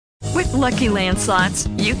With Lucky Land Slots,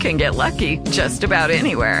 you can get lucky just about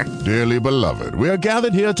anywhere. Dearly beloved, we are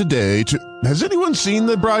gathered here today to... Has anyone seen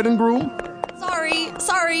the bride and groom?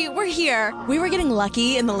 Sorry, we're here. We were getting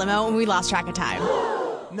lucky in the limo and we lost track of time.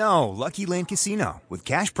 No, Lucky Land Casino, with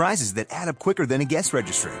cash prizes that add up quicker than a guest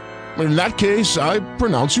registry. In that case, I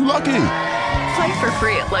pronounce you lucky. Play for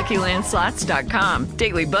free at LuckyLandSlots.com.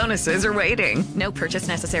 Daily bonuses are waiting. No purchase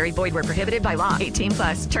necessary. Void where prohibited by law.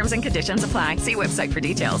 18+. Terms and conditions apply. See website for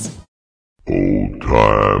details. Old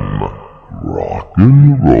time rock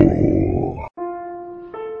and roll.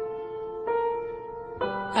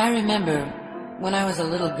 I remember when I was a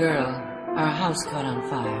little girl, our house caught on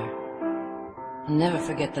fire. I'll never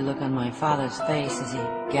forget the look on my father's face as he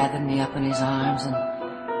gathered me up in his arms and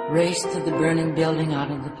raced through the burning building out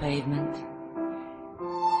on the pavement.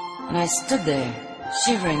 And I stood there,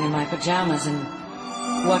 shivering in my pajamas, and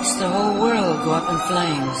watched the whole world go up in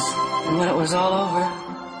flames. And when it was all over,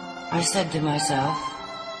 I said to myself,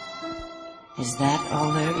 is that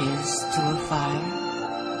all there is to a fire?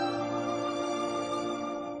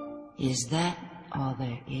 Is that all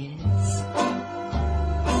there is?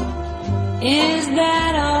 Is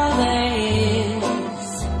that all there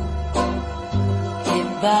is? If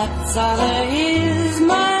that's all there is,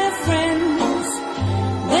 my friends,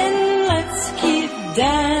 then let's keep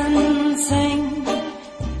dancing.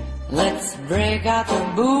 Let's break out the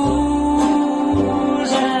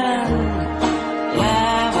booze and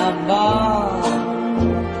have a ball.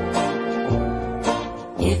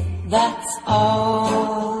 If that's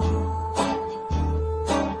all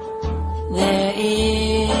there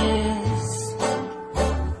is.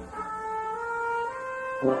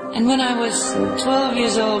 And when I was 12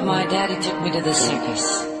 years old, my daddy took me to the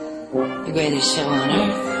circus, the greatest show on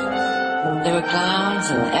earth. There were clowns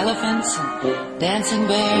and elephants and dancing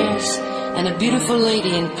bears, and a beautiful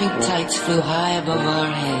lady in pink tights flew high above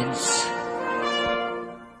our heads.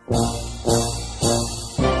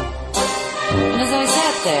 And as I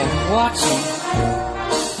sat there watching,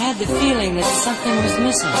 I had the feeling that something was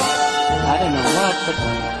missing. I don't know what, but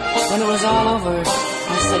when it was all over,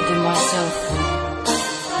 I said to myself,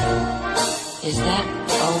 is that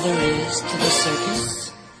all there is to the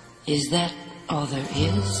circus? Is that all there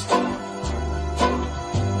is?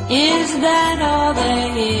 Is that all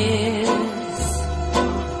there is?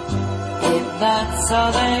 If that's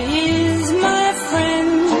all there is, my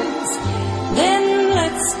friends, then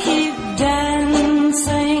let's keep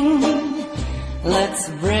dancing. Let's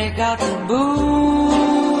break out the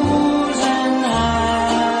booze and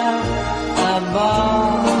have a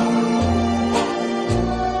ball.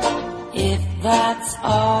 If that's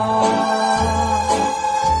all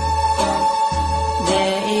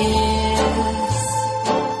there is.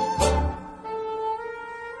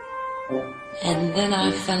 And then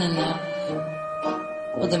I fell in love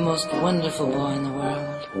with the most wonderful boy in the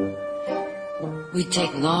world. We'd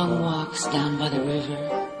take long walks down by the river,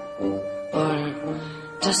 or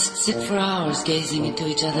just sit for hours gazing into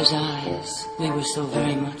each other's eyes. We were so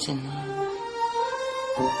very much in love.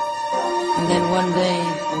 And then one day,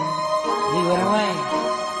 he went away,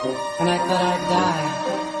 and I thought I'd die,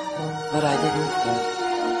 but I didn't.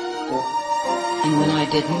 And when I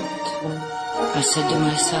didn't, I said to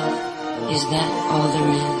myself, is that all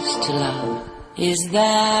there is to love? Is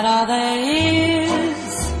that all there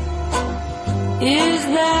is? Is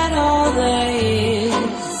that all there is?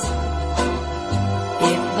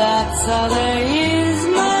 If that's all there is,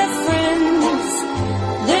 my friends,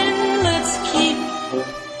 then let's keep...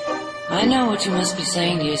 I know what you must be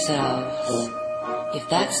saying to yourselves. If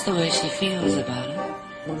that's the way she feels about it,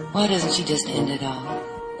 why doesn't she just end it all?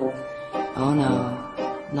 Oh no,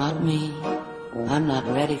 not me. I'm not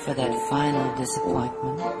ready for that final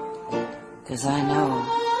disappointment. 'Cause I know,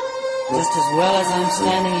 just as well as I'm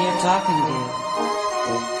standing here talking to you,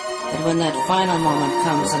 that when that final moment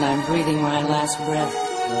comes and I'm breathing my last breath,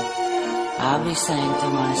 I'll be saying to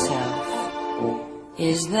myself,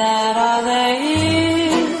 is that all there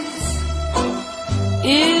is?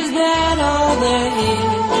 Is that all there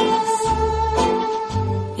is?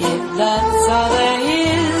 If that's all there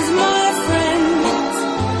is, my friends,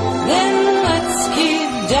 then let's keep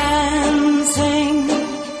dancing.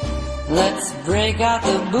 Let's break out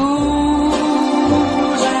the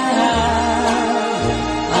booze and have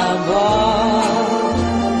a ball.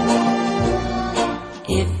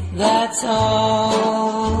 If that's all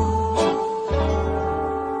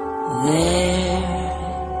there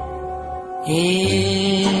is.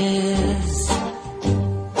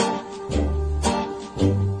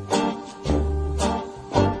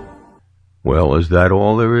 Well, is that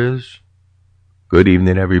all there is? Good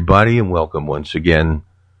evening, everybody, and welcome once again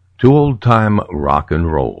to Old Time Rock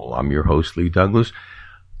and Roll. I'm your host, Lee Douglas,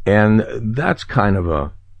 and that's kind of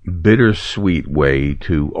a bittersweet way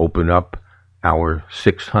to open up our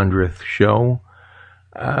 600th show.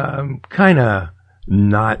 Kind of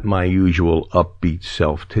not my usual upbeat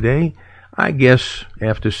self today. I guess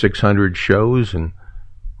after 600 shows and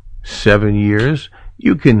 7 years,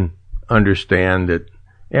 you can understand that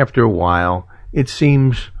after a while, it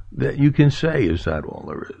seems that you can say, is that all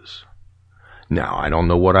there is? Now, I don't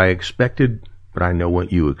know what I expected, but I know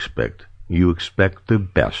what you expect. You expect the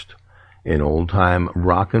best in old-time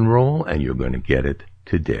rock and roll, and you're going to get it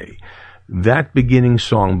today. That beginning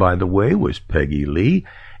song, by the way, was Peggy Lee,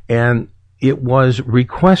 and it was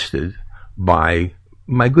requested by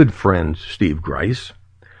my good friend Steve Grice.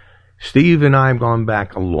 Steve and I have gone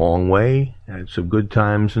back a long way, had some good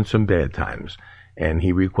times and some bad times, and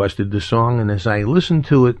he requested the song, and as I listened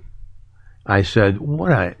to it, I said,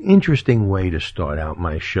 what an interesting way to start out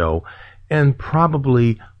my show and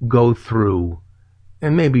probably go through,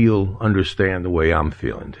 and maybe you'll understand the way I'm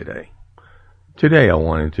feeling today. Today I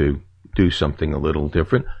wanted to do something a little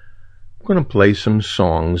different. I'm going to play some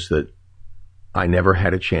songs that I never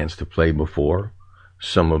had a chance to play before,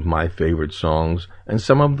 some of my favorite songs, and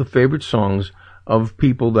some of the favorite songs of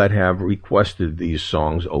people that have requested these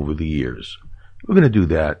songs over the years. We're going to do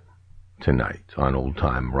that tonight on Old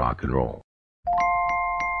Time Rock and Roll.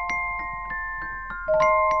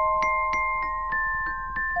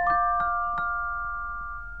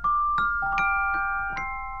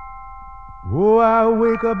 Oh, I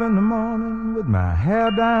wake up in the morning with my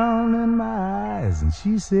hair down in my eyes, and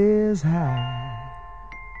she says hi.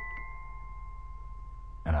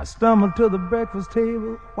 And I stumble to the breakfast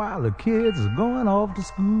table while the kids are going off to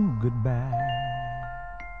school goodbye.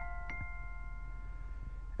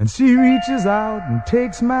 And she reaches out and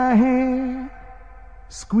takes my hand,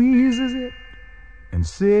 squeezes it, and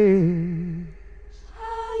says,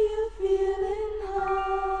 how you feeling,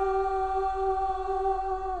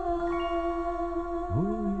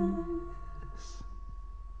 oh, yes.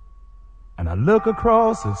 And I look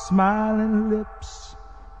across at smiling lips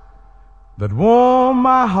that warm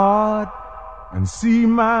my heart and see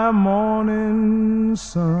my morning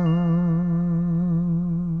sun.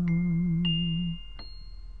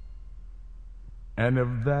 And if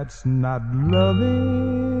that's not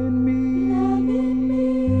loving me,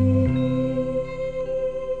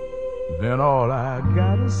 then all I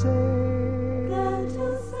gotta say,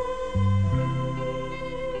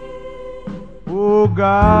 oh,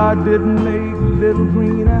 God didn't make little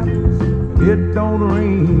green apples, and it don't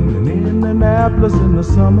rain in Indianapolis in the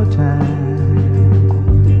summertime.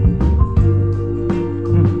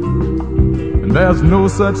 And there's no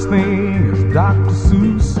such thing as Dr.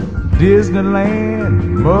 Seuss, Disneyland,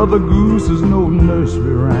 Mother Goose is no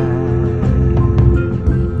nursery rhyme.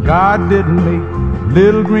 God didn't make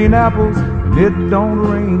little green apples, and it don't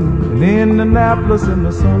rain in Indianapolis in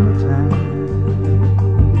the summertime.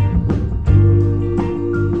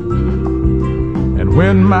 And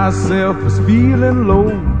when myself is feeling low,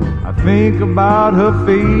 I think about her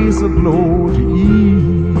face aglow to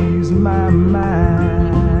ease my mind.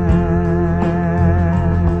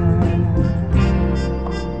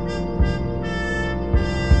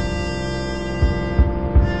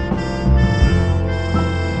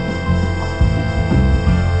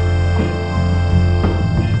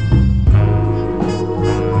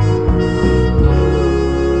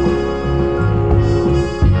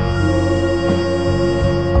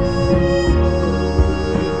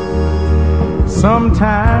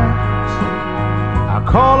 Sometimes I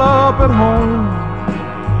call up at home,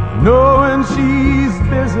 knowing she's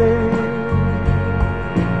busy.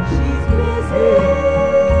 She's busy.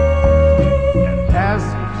 And ask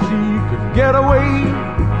if she could get away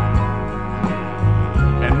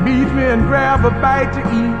and meet me and grab a bite to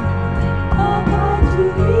eat.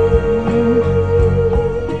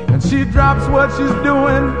 And she drops what she's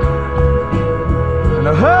doing and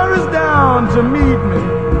hurries down to meet me,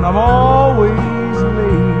 and I'm always late.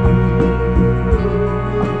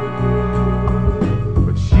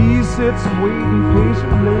 But she sits waiting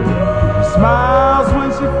patiently, smiles when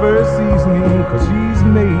she first sees me, 'cause she's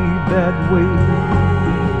made that way.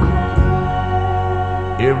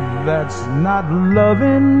 If that's not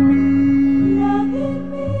loving me,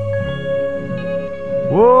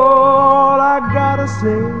 all I gotta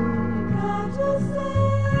say,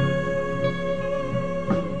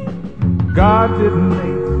 God didn't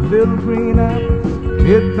make little green apples,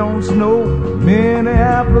 it don't snow in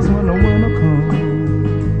Minneapolis when the winter comes.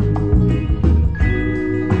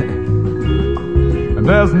 And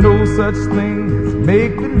there's no such thing as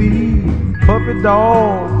make-believe, puppy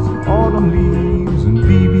dogs, and autumn leaves, and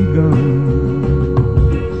BB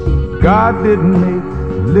begun. God didn't make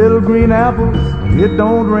little green apples, it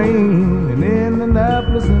don't rain in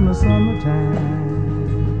Indianapolis in the summertime.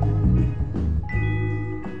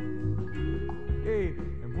 Hey,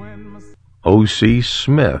 and when O.C.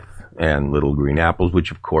 Smith and Little Green Apples,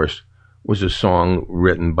 which of course was a song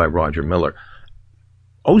written by Roger Miller.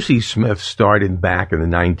 O.C. Smith started back in the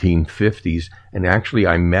 1950s, and actually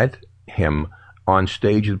I met him on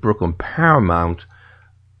stage at Brooklyn Paramount.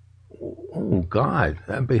 Oh, God,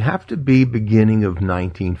 that would have to be beginning of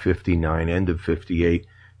 1959, end of 58,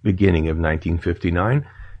 beginning of 1959.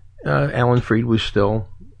 Alan Freed was still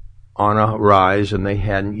on a rise, and they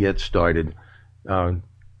hadn't yet started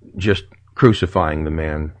just crucifying the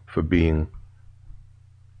man for being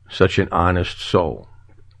such an honest soul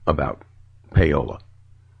about payola.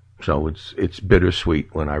 So it's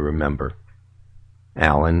bittersweet when I remember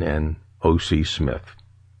Alan and O.C. Smith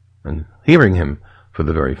and hearing him for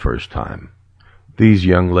the very first time. These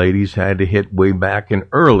young ladies had a hit way back in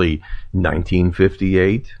early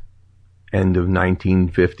 1958, end of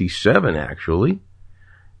 1957 actually.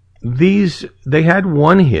 They had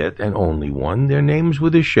one hit and only one. Their names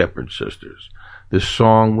were the Shepherd Sisters. The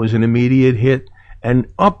song was an immediate hit, an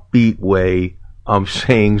upbeat way of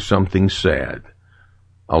saying something sad.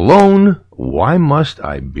 Alone, why must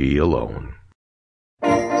I be alone?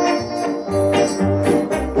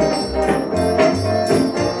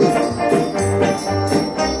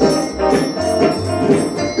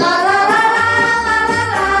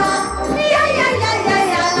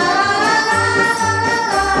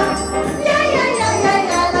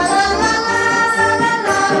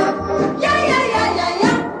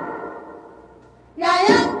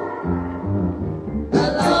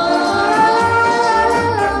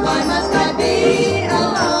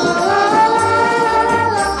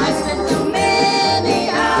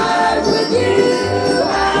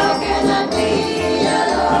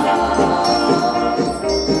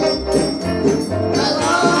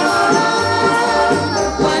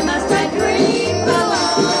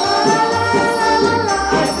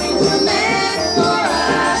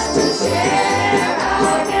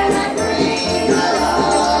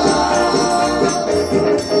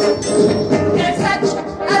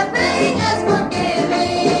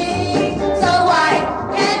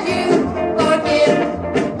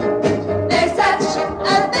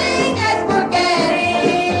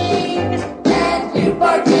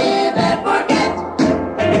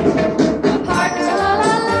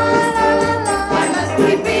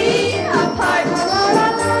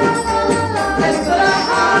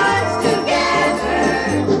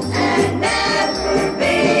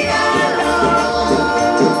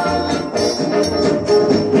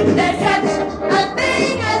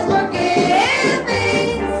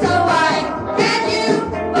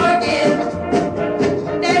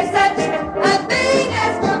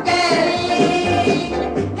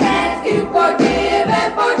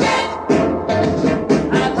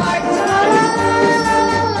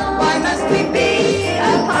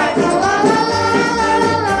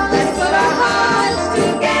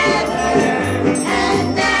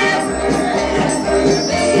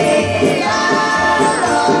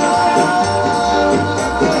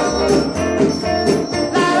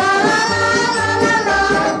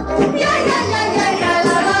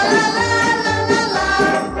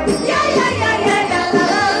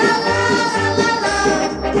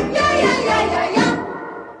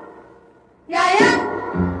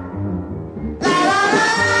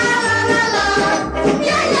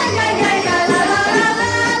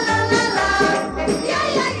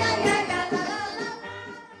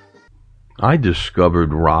 I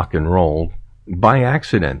discovered rock and roll by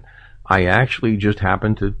accident. I actually just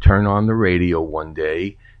happened to turn on the radio one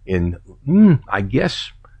day in, I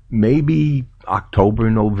guess, maybe October,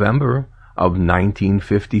 November of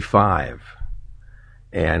 1955.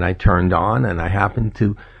 And I turned on and I happened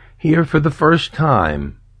to hear for the first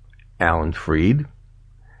time Alan Freed.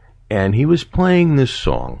 And he was playing this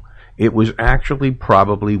song. It was actually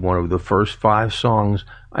probably one of the first 5 songs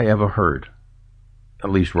I ever heard, at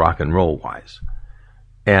least rock and roll wise.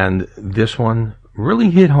 And this one really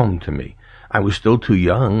hit home to me. I was still too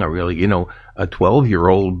young. A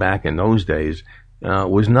 12-year-old back in those days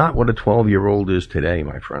was not what a 12-year-old is today,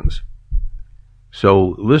 my friends.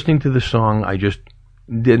 So listening to the song, I just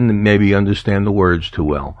didn't maybe understand the words too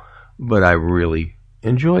well, but I really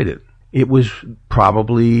enjoyed it. It was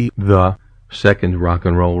probably the second rock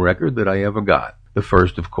and roll record that I ever got. The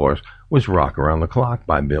first, of course, was Rock Around the Clock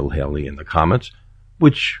by Bill Haley and the Comets,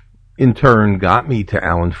 which in turn got me to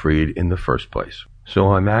Alan Freed in the first place.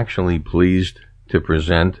 So I'm actually pleased to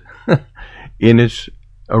present in its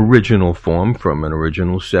original form from an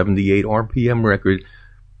original 78 RPM record,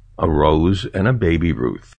 A Rose and a Baby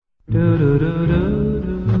Ruth.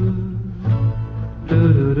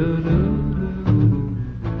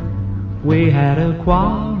 We had a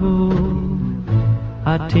quarrel,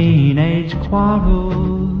 a teenage quarrel.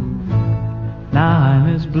 Now I'm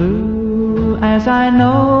as blue as I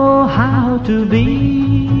know how to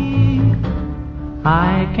be.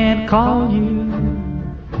 I can't call you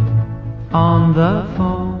on the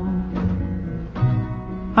phone.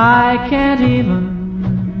 I can't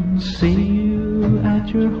even see you at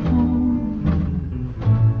your home.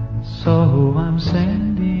 So I'm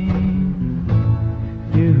sending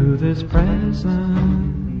you this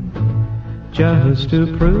present just to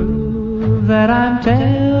prove that I'm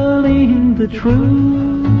telling the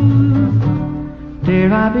truth.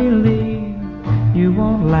 Dear, I believe you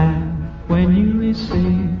won't laugh when you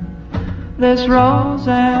receive this rose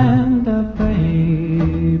and a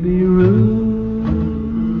baby Ruth.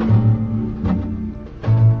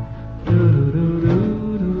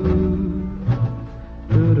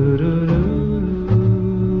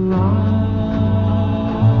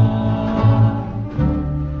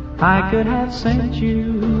 I could have sent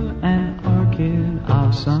you an orchid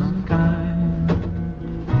of some kind,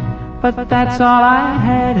 but that's all I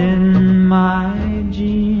had in my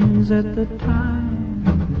jeans at the time.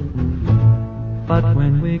 But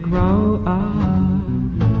when we grow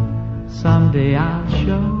up, someday I'll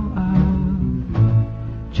show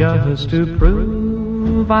up, just to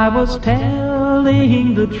prove I was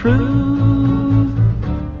telling the truth.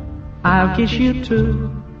 I'll kiss you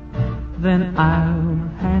too, then I'll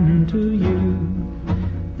hand to you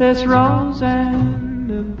this rose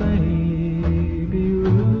and a baby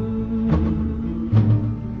Ruth.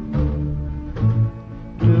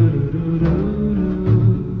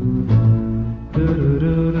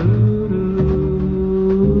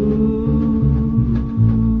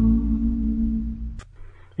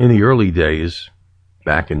 In the early days,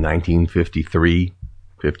 back in 1953,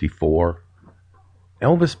 54,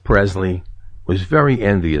 Elvis Presley was very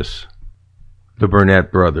envious the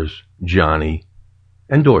Burnett brothers, Johnny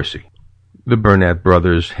and Dorsey. The Burnett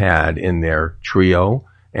brothers had in their trio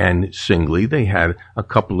and singly, they had a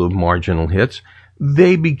couple of marginal hits.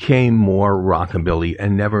 They became more rockabilly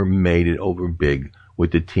and never made it over big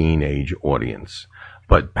with the teenage audience.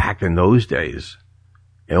 But back in those days,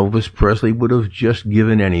 Elvis Presley would have just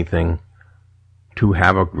given anything to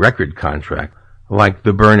have a record contract like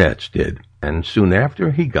the Burnetts did. And soon after,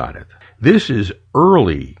 he got it. This is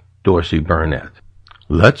early Dorsey Burnett.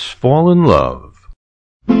 Let's Fall in Love.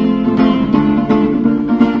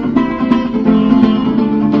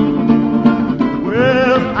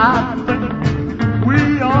 Well, I think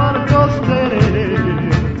we ought to go steady.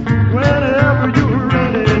 Whenever you're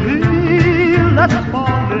ready, let's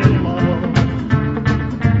fall in love.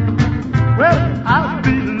 Well, I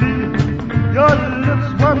believe your lips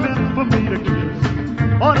were meant for me to kiss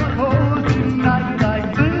on a cozy night like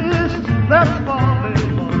this. Let's fall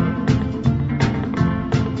in love.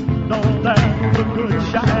 Don't that look good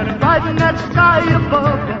shining bright in that sky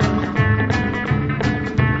above us?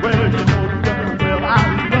 Well, you know very well I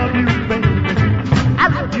love you, baby. I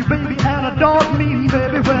love you, baby, and I don't mean,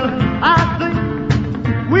 baby. Well, I think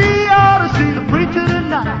we ought to see the preacher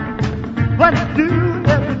tonight. When you do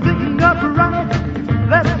everything upright,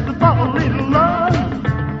 let's fall in love.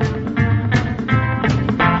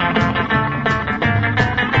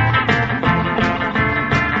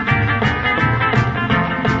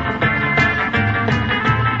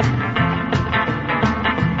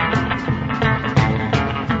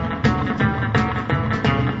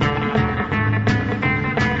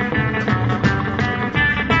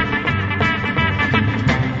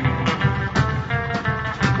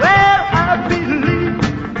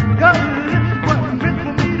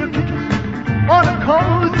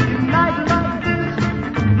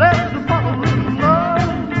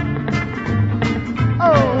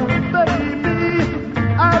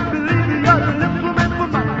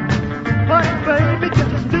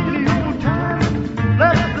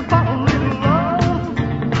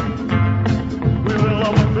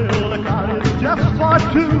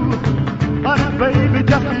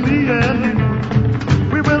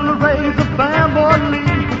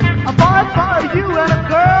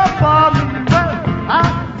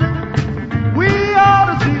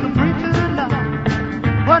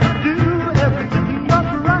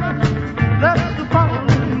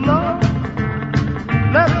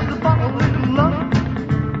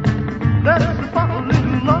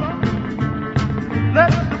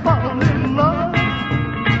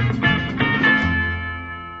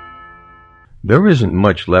 There isn't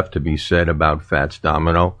much left to be said about Fats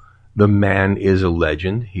Domino. The man is a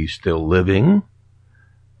legend. He's still living.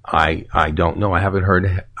 I don't know. I haven't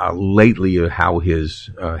heard lately how his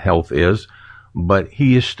health is, but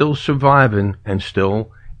he is still surviving and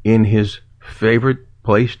still in his favorite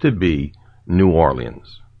place to be, New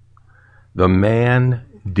Orleans. The man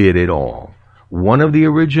did it all. One of the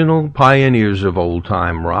original pioneers of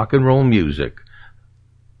old-time rock and roll music.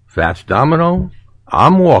 Fats Domino,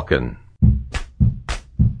 I'm walking.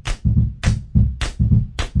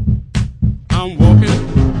 I'm walking,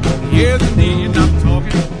 yes indeed, I'm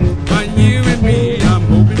talking. But you and me, I'm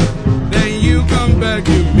hoping that you come back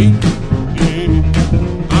to me.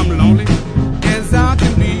 I'm lonely as I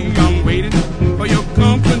can be. I'm waiting for your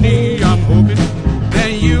company. I'm hoping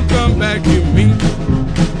that you come back to me.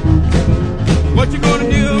 What you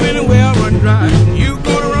gonna do when the well run dry? You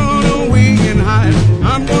gonna run away and hide.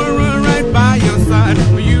 I'm gonna run right by your side.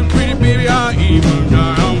 For you, pretty baby, I'll even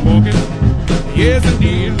die. I'm walking, yes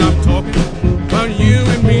indeed, I'm talking. But you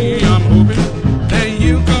and me, I'm hoping that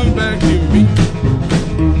you come back to me.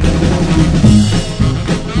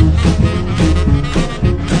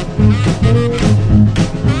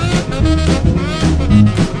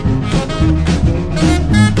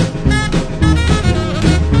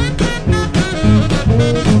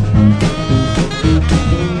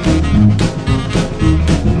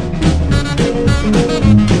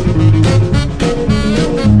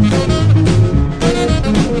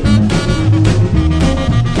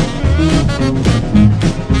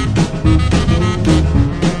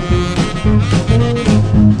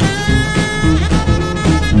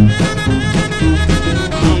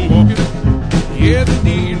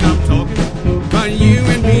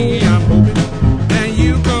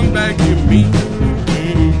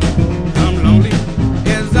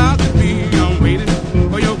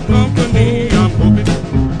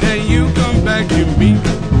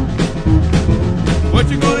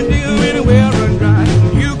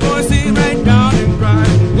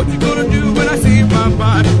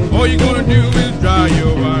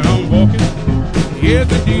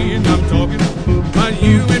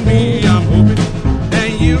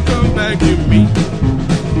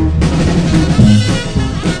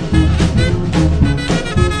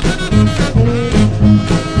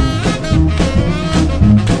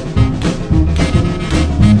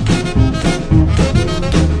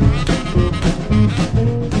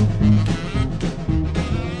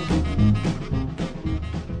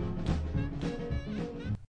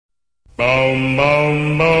 Boom,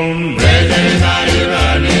 boom, boom. Everybody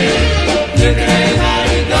running. Look at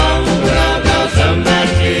everybody go. Well,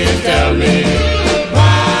 somebody please tell me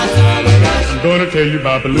why somebody rush. I'm gonna tell you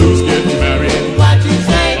about Baloo's getting married. What you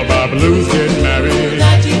say? About Baloo's getting married.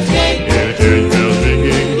 That you say? Yeah, the church bells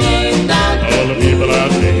ringing. Ding dong. All the people are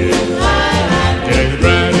singing. Hi, hi. Yeah, the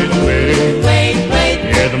bride is waiting. Wait, wait.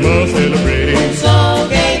 Yeah, the more celebrating. So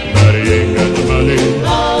gay. But he ain't got the money.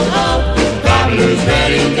 Oh, oh. It's Baloo's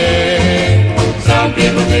wedding day. Some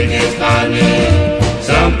people think it's funny.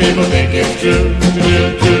 Some people think it's true.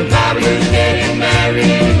 True. Baloo's getting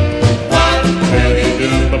married. What will he do?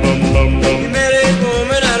 Boom, boom, boom. He met a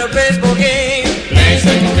woman at a baseball game. Playing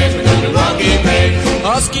second base with a Milwaukee Braves.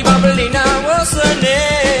 Husky Babalina was her name. He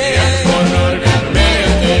asked for an autograph and made a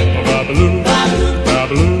thing. Babaloo, Babaloo,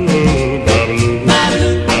 Babaloo, Babaloo,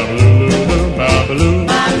 Babaloo, Babaloo,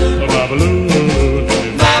 Babaloo, Babaloo,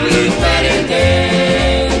 Babaloo's wedding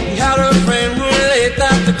day. He had a friend who lived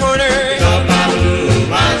at the corner.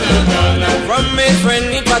 From his friend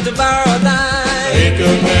he tried to borrow a dime. He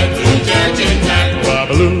could get to church in time.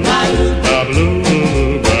 Babaloo, Babaloo, Babaloo,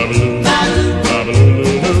 Babaloo,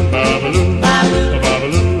 Babaloo, Babaloo,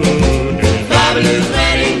 Babaloo, Babaloo's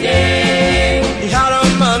wedding day. He had a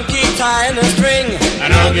monkey tying a string.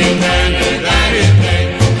 An ugly man and that his thing.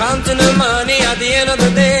 Counting the money at the end of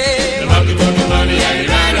the day. The monkey took the money and he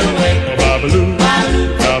ran away. Babaloo,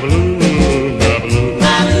 Babaloo, Babaloo, Babaloo,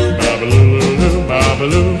 Babaloo,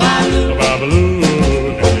 Babaloo, Babaloo, Babaloo,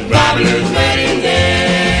 Babaloo's wedding day.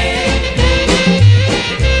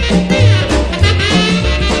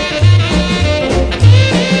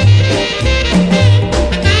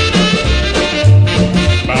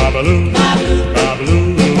 Babaloo, Babaloo, Babaloo,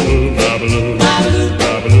 Babaloo, Babaloo,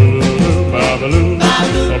 Babaloo,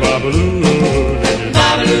 Babaloo,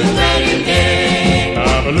 Babaloo's wedding day.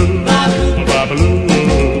 Babaloo, Babaloo, Babaloo,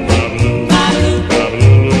 Babaloo,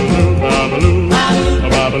 Babaloo,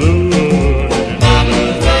 Babaloo.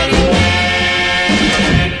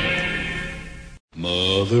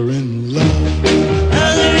 Mother-in-law,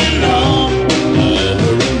 mother-in-law,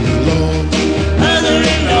 mother-in-law,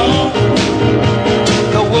 mother-in-law.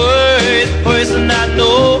 The worst person I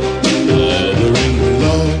know. Mother-in-law,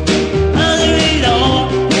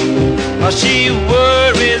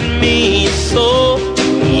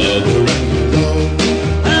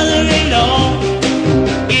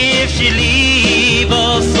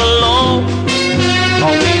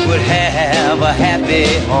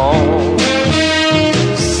 baby home,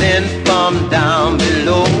 sent from down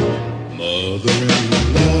below.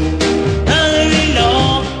 Mother-in-law,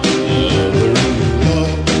 mother-in-law, mother-in-law,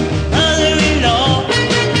 mother-in-law.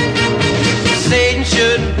 Satan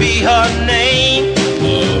shouldn't be her name.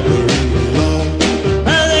 Mother-in-law,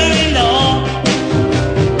 mother-in-law.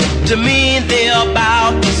 To me they're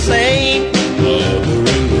about the same.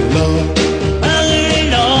 Mother-in-law,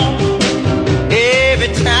 mother-in-law.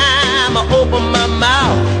 Every time I open my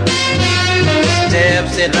mouth,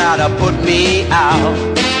 steps it out to put me out.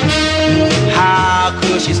 How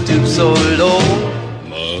could she stoop so low?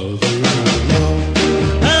 Mother-in-law,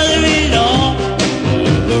 mother-in-law,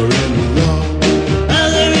 mother-in-law,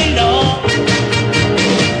 mother-in-law.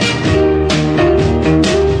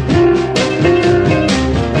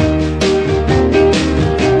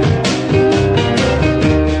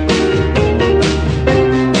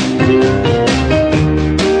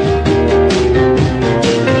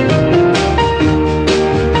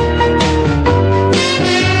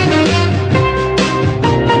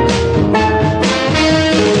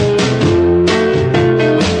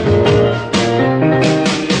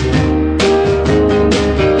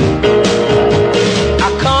 I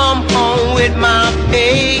come home with my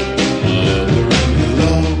pay.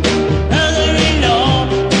 Mother-in-law,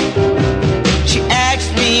 She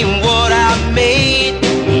asked me what I made.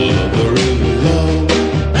 mother-in-law,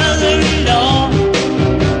 mother-in-law.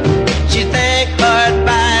 She think her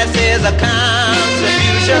advice is a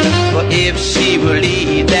contribution, but if she will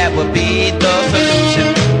leave, that would be the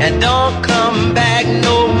solution. And don't come back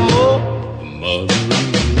no more.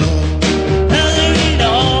 Mother-in-law,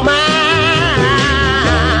 mother-in-law,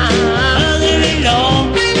 mother-in-law,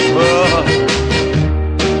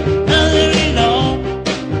 mother-in-law.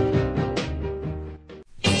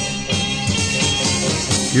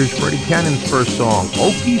 Here's Freddie Cannon's first song,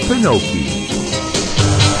 Okey Pinokie.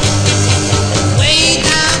 Way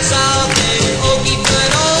down south in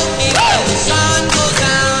Okefenokee, where the sun goes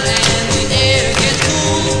down and the air gets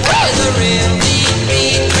cool, there's a real deep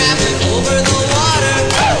breeze traveling over the water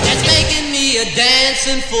that's making me a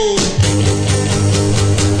dancing fool.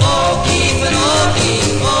 Okefenokee,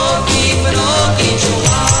 Okefenokee,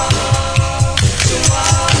 Chihuahua,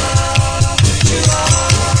 Chihuahua, Chihuahua.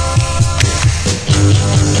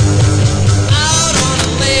 Out on a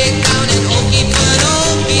lake down in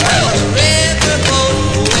Okefenokee, there's a riverboat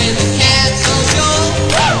when the cats all show,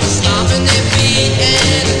 stomping their feet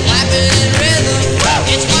and clapping in rhythm.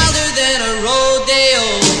 It's wilder than a rodeo.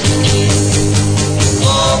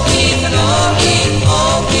 Okefenokee,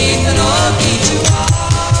 Okefenokee,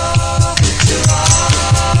 Chihuahua, Chihuahua,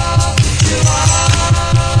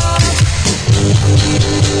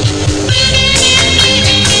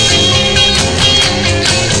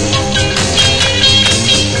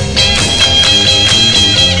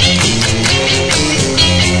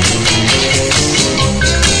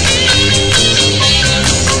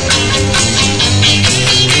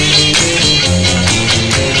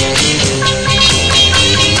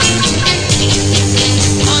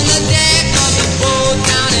 On the deck of the boat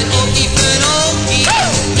down in Okefenokee,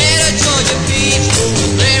 met a Georgia beach who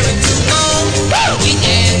was raring to go. We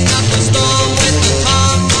danced up the storm with the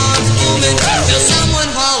tom-toms booming till someone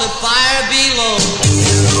hollered fire below.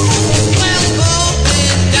 Well, the boat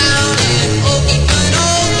went down in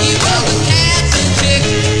Okefenokee, well, the cats and chicks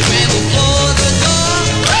scrambled for the door.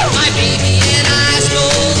 My baby and I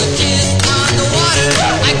stole a kiss on the water.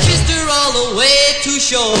 I kissed her all the way to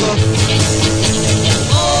shore.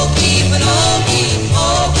 Okefenokee,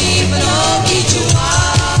 Okefenokee,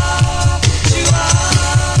 Chihuahua, Chihuahua,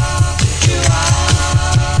 Chihuahua.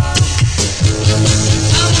 Come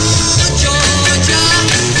on, Georgia,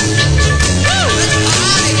 let's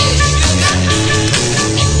party this sugar.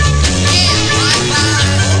 Yeah, bye-bye.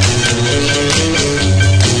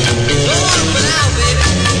 So on for now, baby.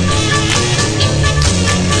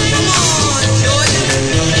 Come on, Georgia,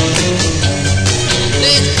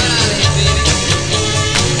 let's cut out of here, baby.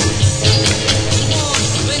 Come on,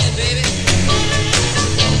 swing it, baby.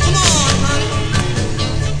 Come on, honey.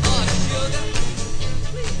 Oh, sugar,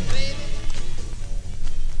 please, baby.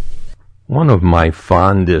 One of my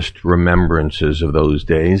fondest remembrances of those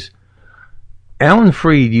days, Alan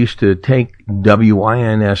Freed used to take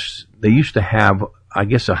WINS, they used to have, I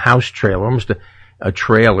guess, a house trailer, almost a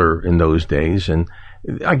trailer in those days, and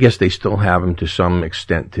I guess they still have them to some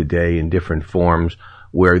extent today in different forms,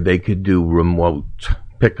 where they could do remote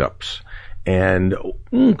pickups. And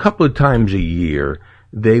a couple of times a year,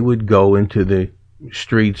 they would go into the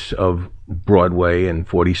streets of Broadway and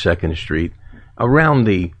 42nd Street, around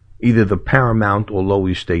either the Paramount or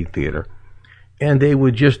Loewy State Theater, and they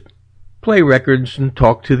would just play records and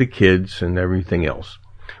talk to the kids and everything else.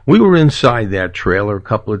 We were inside that trailer a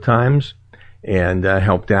couple of times and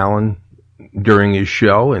helped Alan during his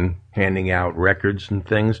show and handing out records and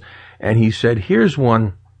things. And he said, here's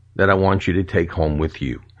one that I want you to take home with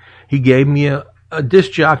you. He gave me a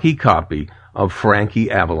disc jockey copy of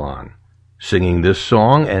Frankie Avalon singing this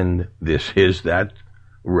song, and this is that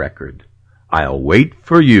record. I'll Wait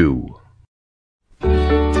for You.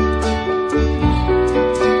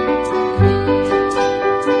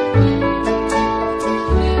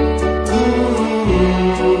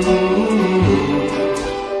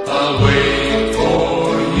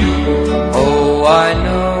 I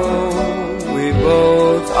know we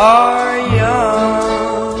both are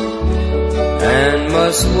young and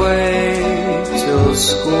must wait till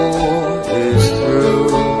school is through.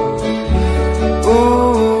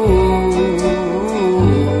 Ooh,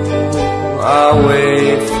 I'll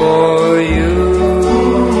wait for you.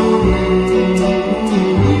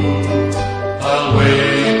 I'll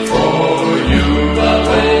wait for you.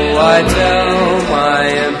 I tell my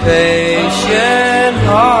impatient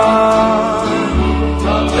heart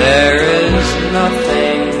there is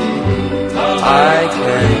nothing I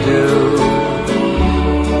can do.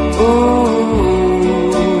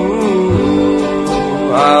 Ooh,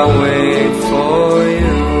 I'll wait for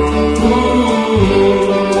you.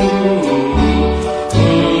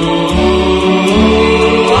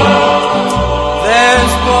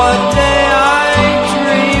 There's one day I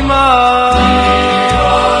dream of,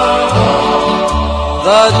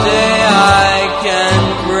 the day I can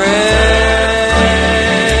bring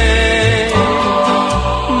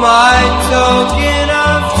my token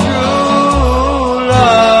of true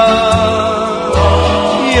love,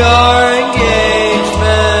 your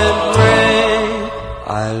engagement ring. I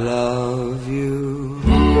love you.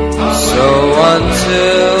 So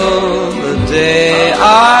until the day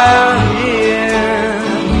I'm here,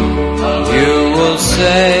 you will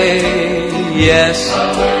say, yes,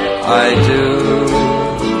 I do.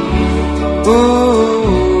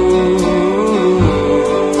 Ooh,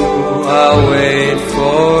 I'll wait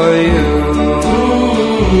for you.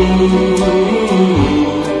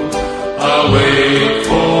 I'll wait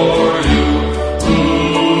for you.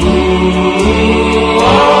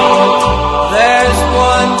 There's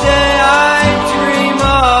one day I dream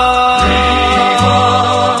of,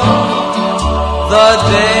 the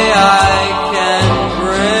day I can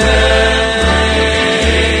bring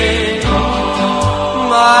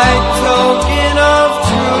my token of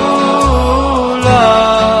true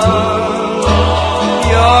love,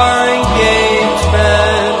 your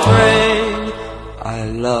engagement ring. I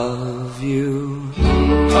love you.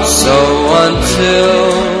 So until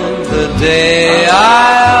the day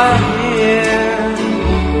I'm here,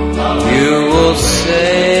 you will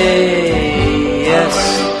say, yes,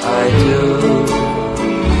 I do.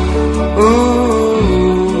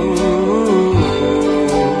 Ooh,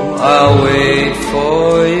 I'll wait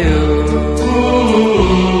for you.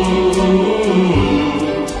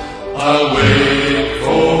 I'll wait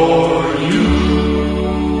for you.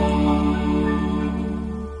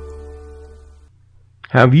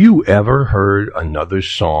 Have you ever heard another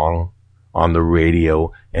song on the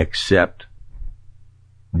radio except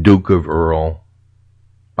Duke of Earl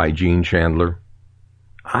by Gene Chandler?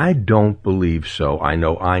 I don't believe so. I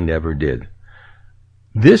know I never did.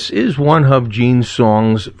 This is one of Gene's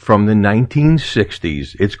songs from the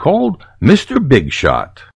 1960s. It's called Mr. Big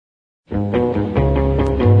Shot.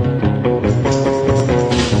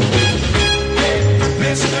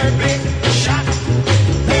 Mr. Big Shot,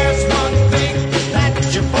 there's one thing that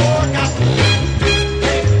you forgot.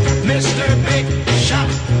 Mr. Big Shot,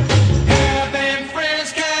 having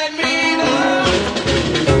friends can mean a lot.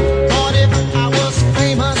 Thought if I was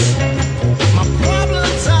famous, my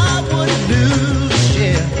problems I would lose,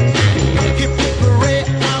 yeah. Hip hip hooray,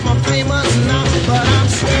 I'm a famous now, but I'm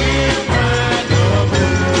still right up,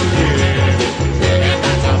 yeah.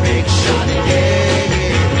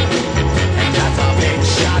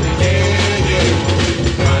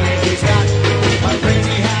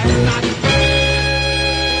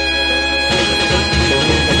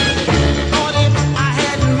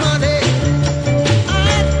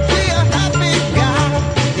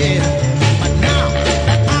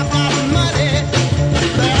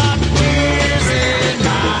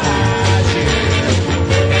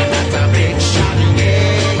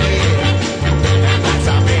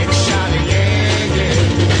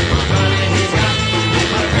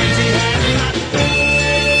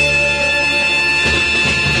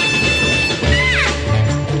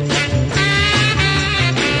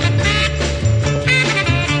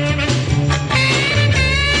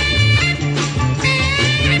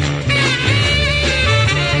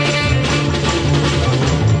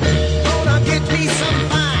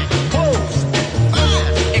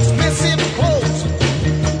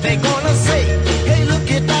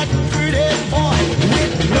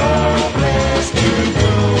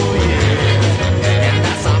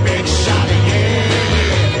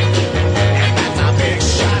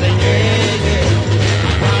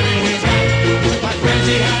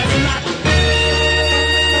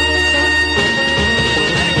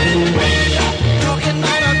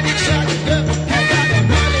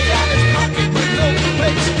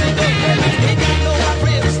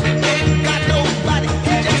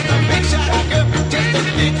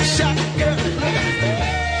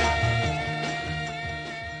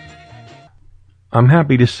 I'm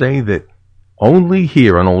happy to say that only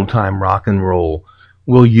here on Old Time Rock and Roll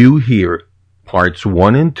will you hear parts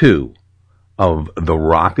 1 and 2 of the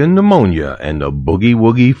Rockin' Pneumonia and the Boogie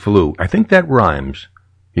Woogie Flu. I think that rhymes.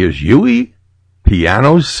 Here's Huey,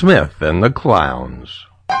 Piano Smith, and the Clowns.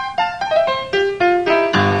 I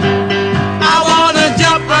wanna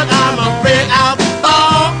jump, but I'm afraid I'll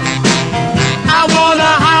fall. I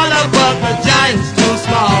wanna holler, but the giant's too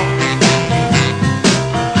small.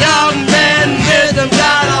 Young man, rhythm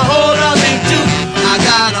got a hold of me too. I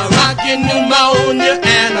got a rockin' pneumonia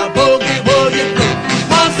and a boogie woogie flu.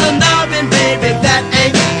 Want some loving, baby, that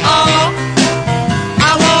ain't all.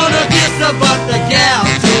 I wanna kiss her, but the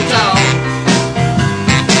gal's too tall.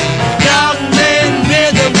 Young man,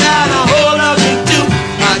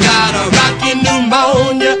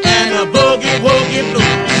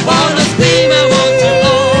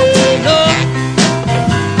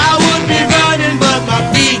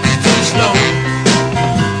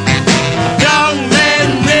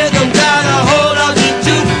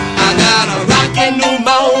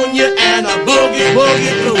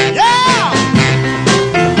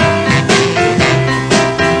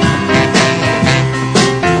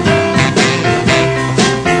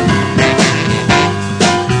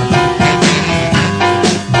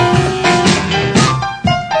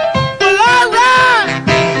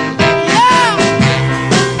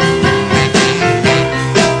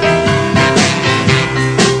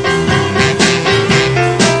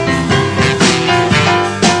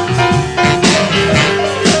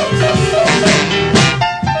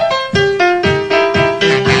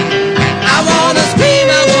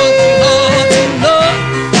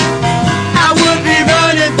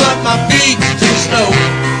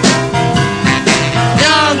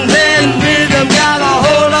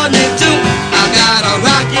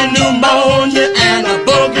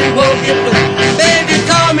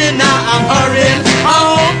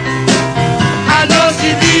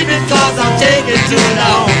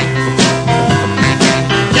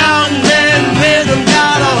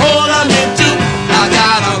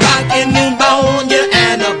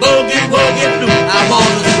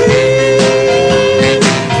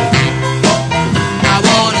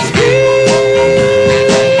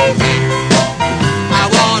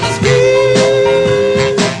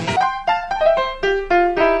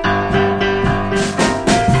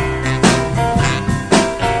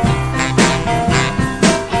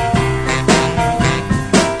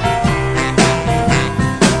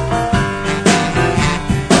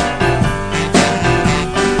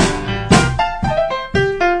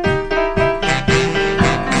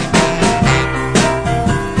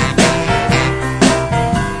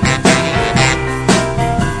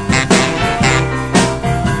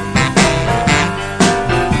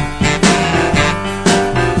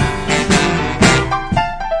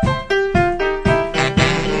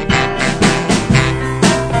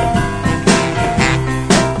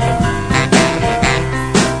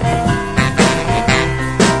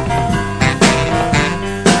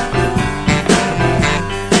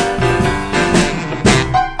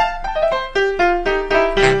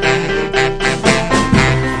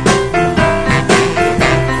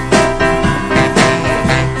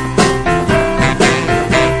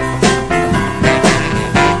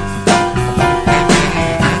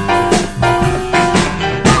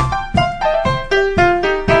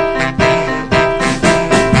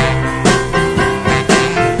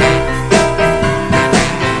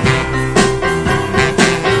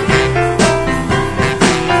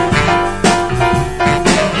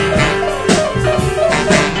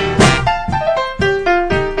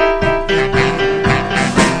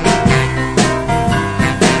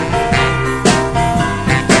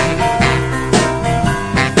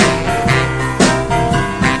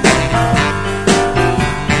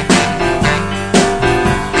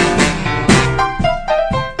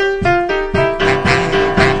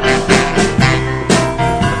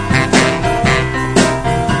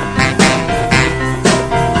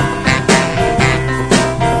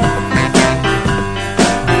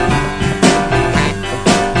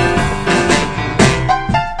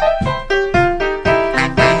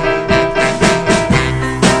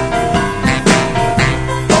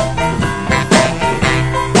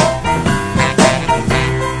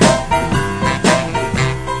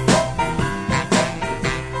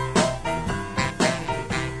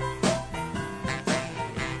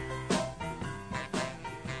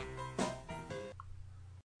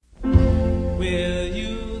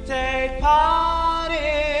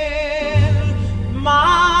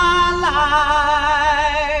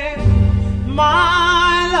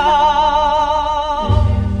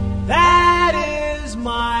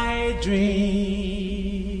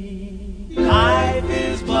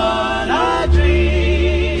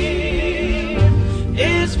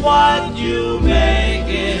 what you make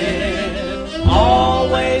it.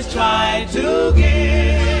 Always try to give.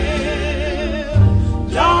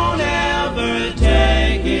 Don't ever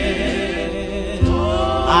take it.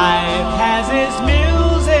 Life has its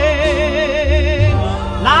music.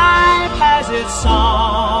 Life has its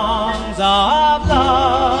songs of love.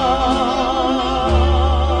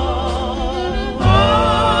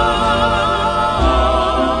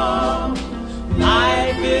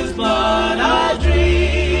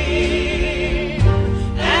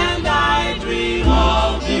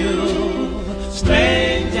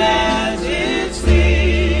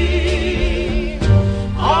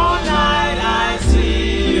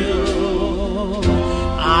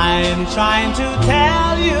 Trying to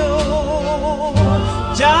tell you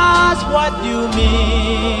just what you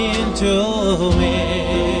mean to me.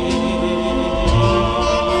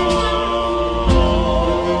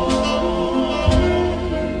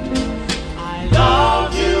 I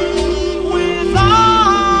love you with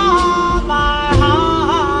all my heart,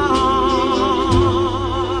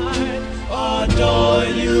 adore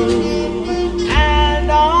you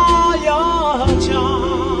and all your charms.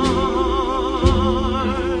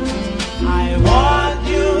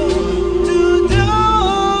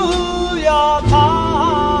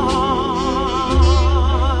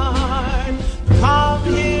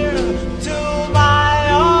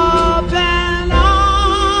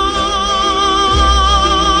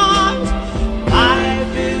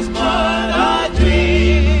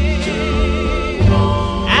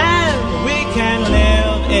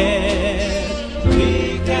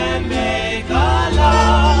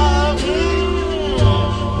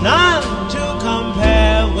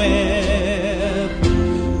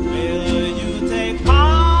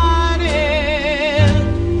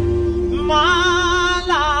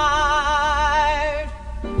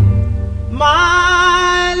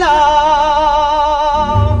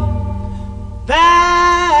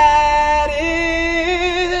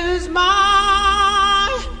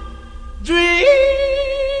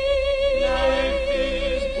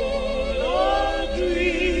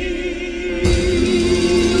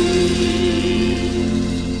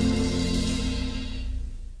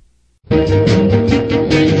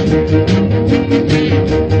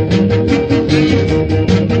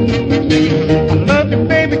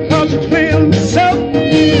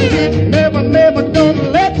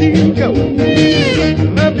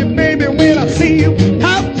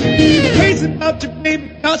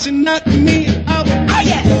 You're knocking me out. Oh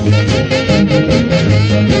yeah.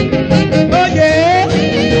 Oh yeah.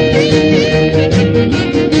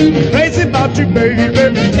 Crazy about you, baby.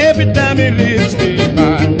 Every time it is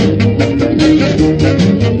by.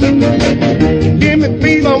 Give me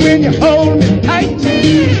fever when you hold me tight.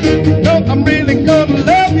 No, I'm really gonna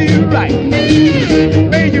love you right. The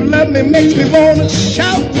way you love me makes me wanna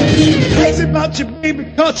shout. Crazy about you, baby,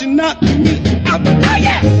 'cause you knocking me out. Oh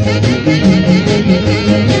yeah.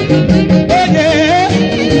 Oh yeah.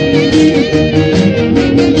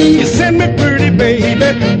 You send me pretty,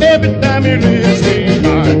 baby, every time you leave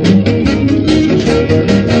mine.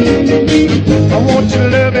 I want your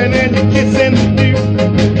loving and your kissing too.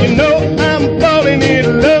 You know I'm falling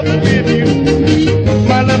in love with you.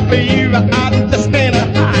 My love for you, I understand a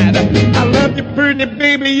hide. I love you pretty,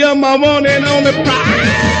 baby, you're my one and only pride.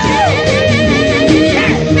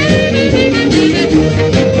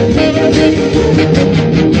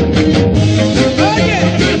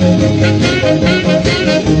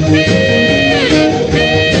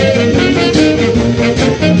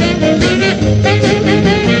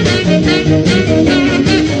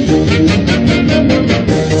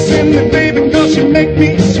 Send me, baby, 'cause you make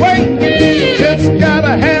me sway. Just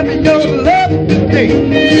gotta have your love today.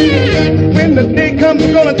 When the day comes,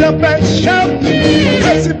 I'm gonna jump and shout.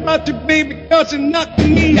 Crazy about you, baby, 'cause you knocked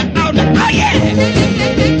me out. Oh yeah.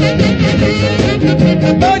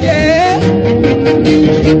 Oh yeah.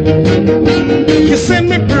 You send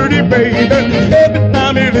me pretty, baby, every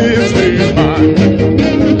time it is mine.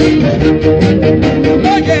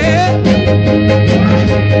 Oh yeah.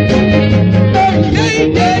 Oh yeah,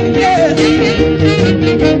 yeah, yeah.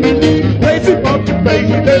 Crazy about you,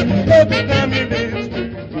 baby, every time it is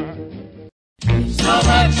mine. So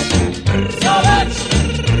much, so much,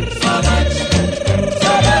 so much,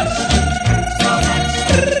 so much, so much, so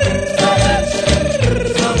much,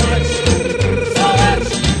 so much, so much.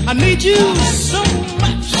 I need you so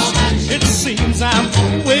much. It seems I'm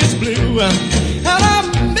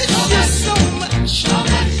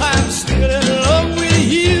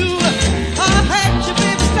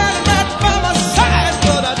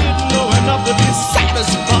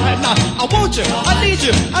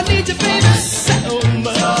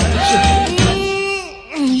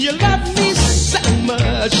You love me so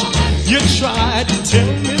much. You tried to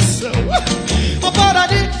tell me so. But I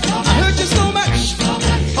did. I hurt you so much.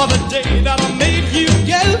 On the day that I made you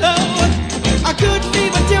yellow, I couldn't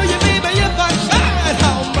even tell you, baby, if I tried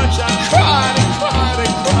how much I cried and cried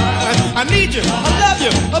and cried. I need you. I love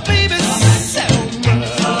you, baby, so much.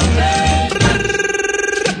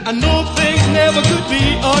 I know things never could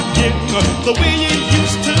be again the way you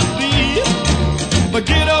used to be. But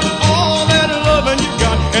get up all that loving you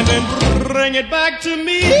got and then bring it back to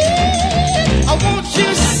me. I want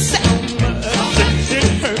you so much, it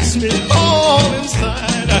hurts me all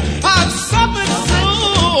inside. I've suffered so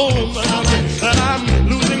much that I'm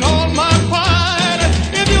losing all my pride.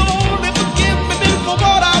 If you only forgive me then for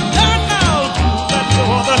what I've done, I'll do that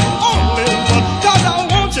for the only one. 'Cause I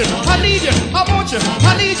want you, I need you, I want you,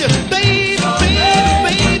 I need you, baby,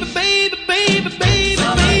 baby, baby, baby, baby, baby,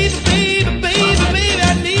 baby, baby, baby,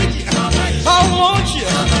 I need you. I want you,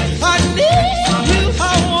 I need you,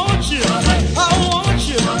 I want you, I want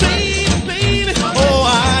you, baby, baby. Oh,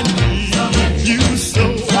 I need you so,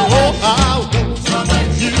 oh, I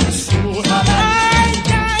want you so.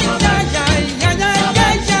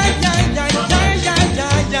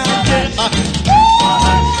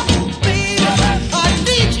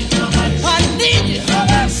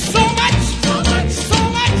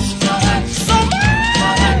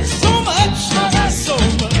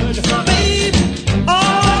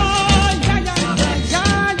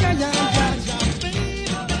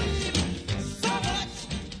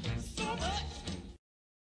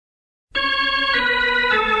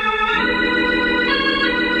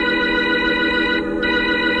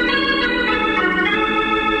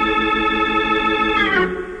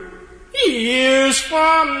 Years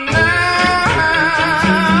from now,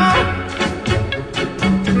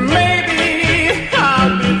 maybe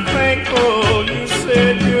I'll be thankful you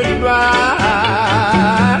said goodbye.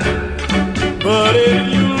 But if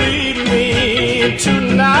you leave me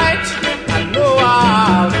tonight, I know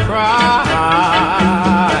I'll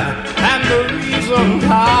cry. And the reason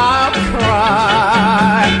I'll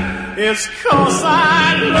cry is 'cause I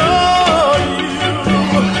love you.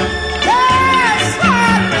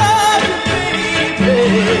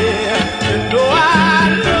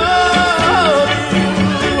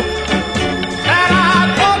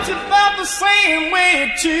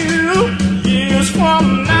 Two years from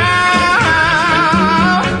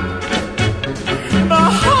now, the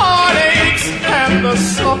heartaches and the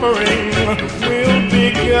suffering will be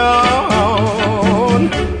gone.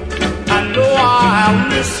 I know I'll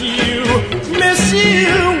miss you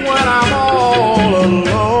when I'm all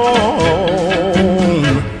alone.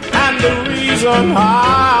 And the reason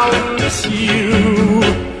I'll miss you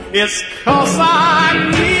is 'cause I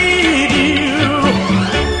need you.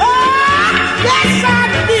 Yes, I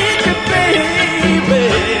need you, baby.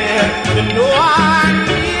 You know I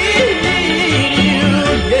need you,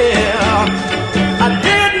 yeah. I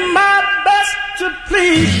did my best to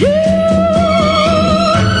please you.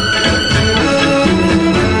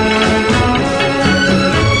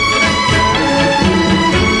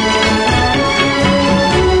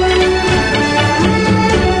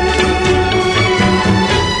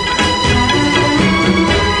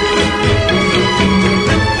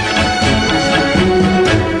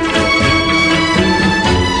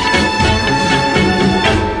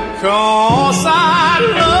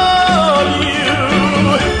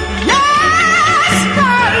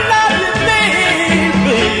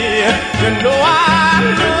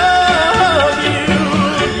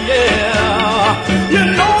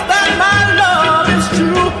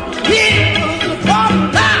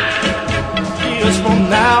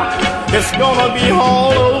 It's gonna be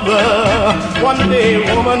all over one day,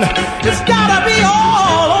 woman. It's gotta be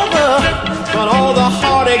all over. But all the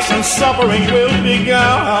heartaches and suffering will be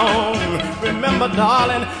gone. Remember,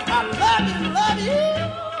 darling, I love you, love you.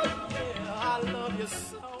 Yeah, I love you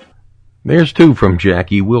so. There's two from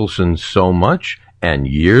Jackie Wilson, So Much, and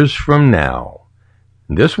Years From Now.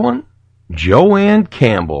 This one, Joanne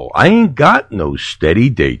Campbell, I Ain't Got No Steady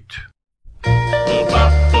Date.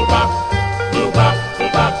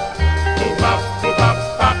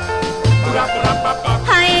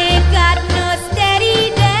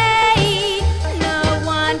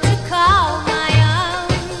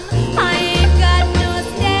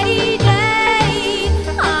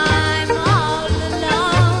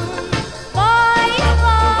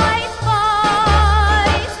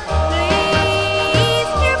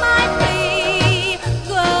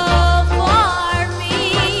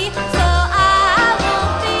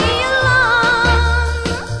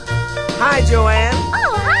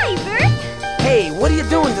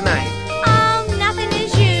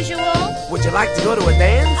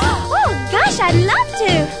 I'd love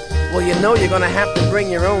to. Well, you know you're gonna have to bring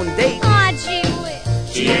your own date. Aw, gee whiz.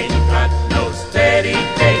 She ain't got no steady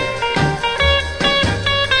date.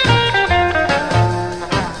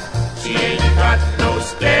 She ain't got no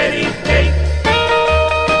steady date.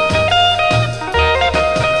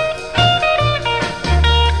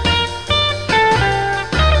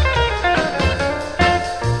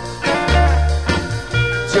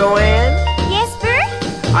 Joanne? Yes, Bert?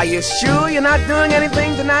 Are you sure you're not doing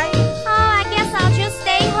anything tonight? Oh, I guess I'll just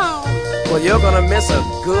stay home. Well, you're gonna miss a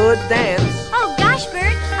good dance. Oh, gosh, Bert,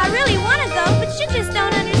 I really want to go, but you just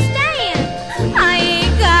don't understand. I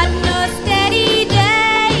ain't got no steady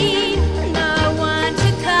day, no one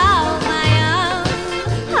to call my own.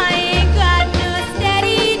 I ain't got no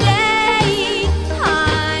steady day,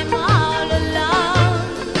 I'm all alone.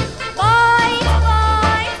 Boys,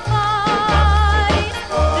 boys, boys,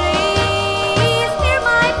 please hear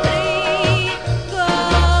my plea. Go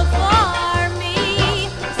for me,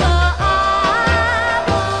 so I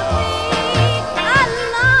won't be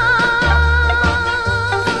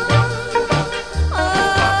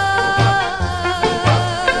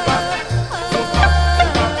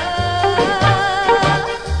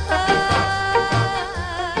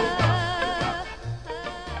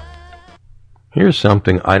Here's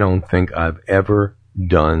something I don't think I've ever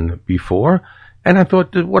done before, and I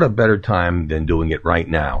thought, what a better time than doing it right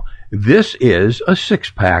now. This is a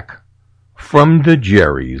six-pack from the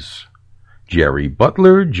Jerrys. Jerry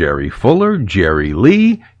Butler, Jerry Fuller, Jerry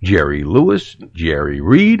Lee, Jerry Lewis, Jerry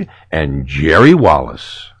Reed, and Jerry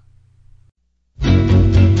Wallace.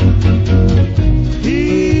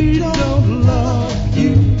 He don't love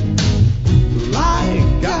you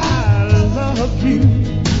like I love you.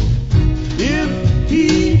 If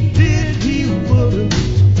he did, he wouldn't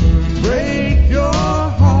break your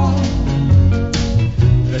heart.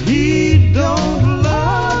 He don't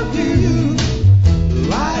love you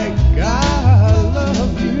like I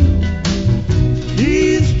love you.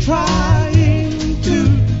 He's trying to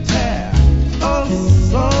tear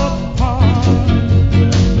us apart.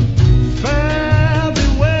 Fare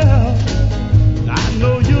thee well, I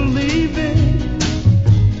know you're leaving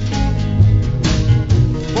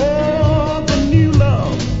for the new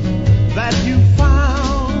love that you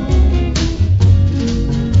found.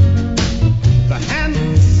 The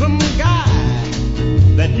handsome guy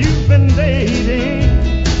that you've been dating.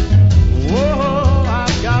 Whoa,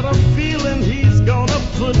 I've got a feeling he's gonna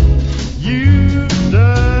put you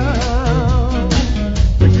down,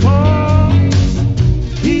 because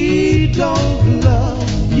he don't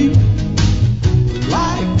love you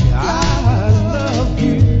like I love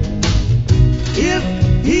you. If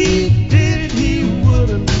he did, he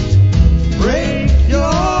wouldn't break your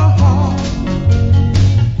heart.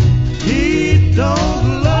 He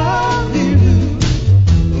don't love you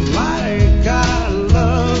like I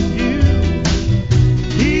love you.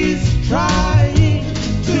 He's trying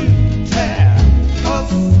to tear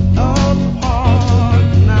us apart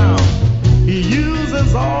now. He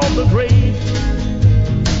uses all the great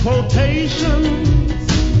quotations.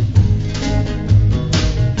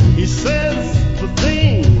 He says the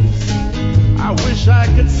things I wish I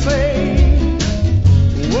could say.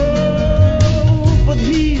 Whoa, but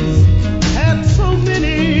he's had so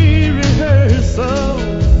many rehearsals.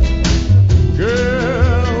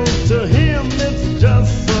 Girl, to him it's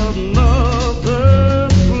just another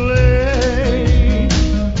play.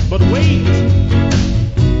 But wait,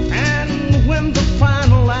 and when the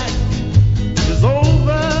final act is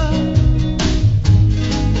over,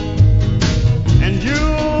 and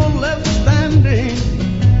you're left standing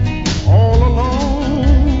all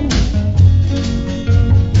alone,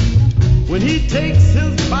 when he takes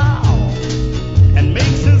his bow and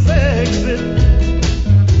makes his exit,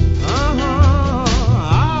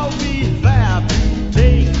 I'll be there to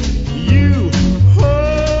take you home.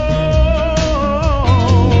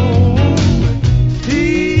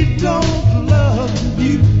 He don't love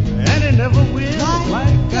you, and he never will,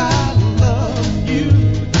 like I love you,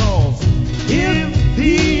 because if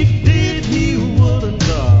he did, he wouldn't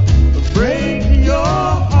break your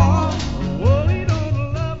heart. Well, he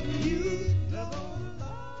don't love you.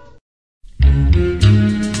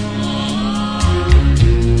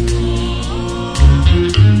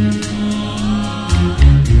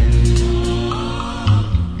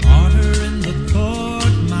 Order in the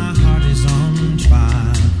court, my heart is on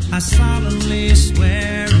trial. I solemnly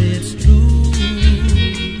swear it's true.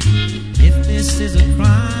 If this is a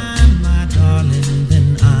crime, my darling,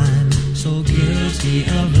 then I'm so guilty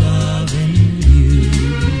of loving you.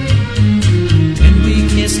 When we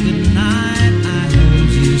kiss goodnight, I hold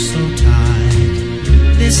you so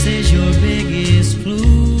tight. This is your biggest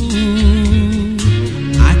clue.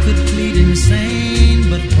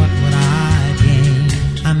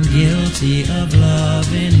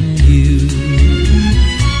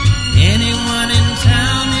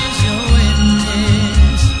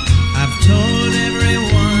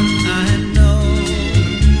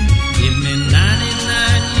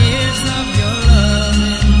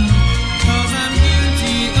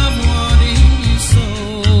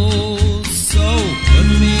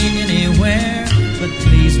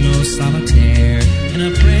 solitaire in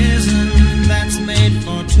a prison that's made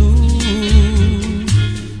for two.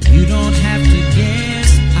 You don't have to guess,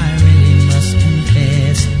 I really must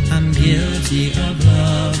confess, I'm guilty of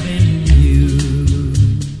loving you.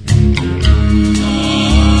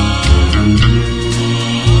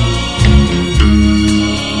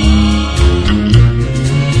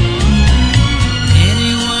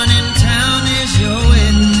 Anyone in town is your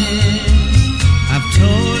witness. I've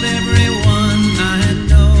told everyone I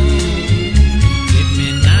know. Give me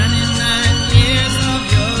 99 years of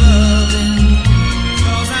your loving,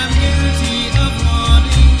 'cause I'm guilty of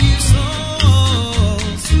wanting you so.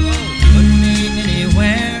 So put me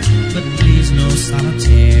anywhere, but please no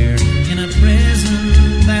solitaire in a prison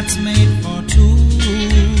that's made for two.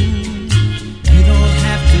 You don't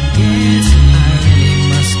have to guess, I really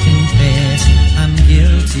must confess, I'm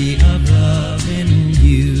guilty of loving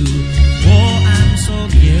you. Oh, I'm so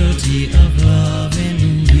guilty of loving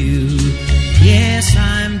you. Yes,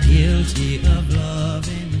 I'm guilty of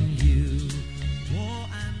loving you. Oh,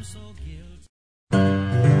 I'm so guilty.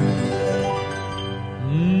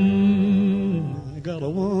 I got a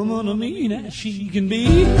woman mean as she can be.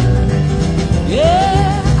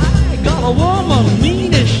 Yeah, I got a woman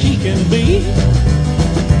mean as she can be.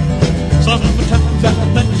 Sometimes I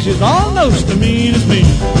think she's almost as mean as me.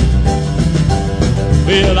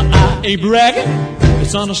 Well, I ain't bragging,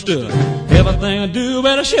 it's understood. Everything I do,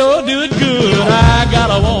 better sure do it good. I got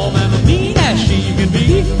a woman mean as she can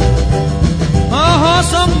be.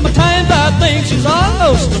 Sometimes I think she's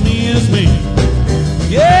almost as mean as me.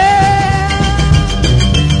 Yeah.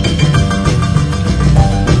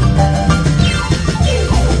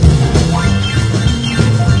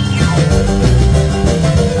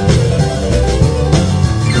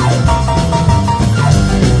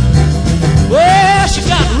 Well, she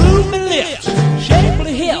got roomy lips,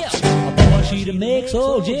 shapely hips, a boy she makes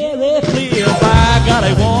old Jerry flip. I got a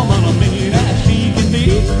woman mean as she can be.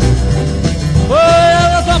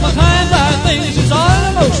 Well, sometimes I think she's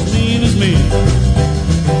almost as mean as me.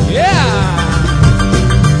 Yeah.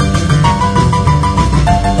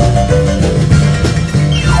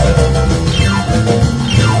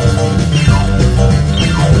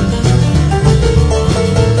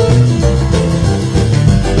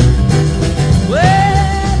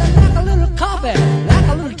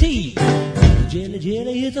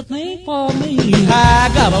 Jelly is a thing for me. I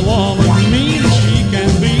got a woman mean as she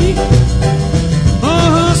can be.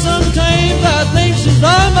 Sometimes I think she's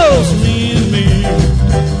almost mean as me.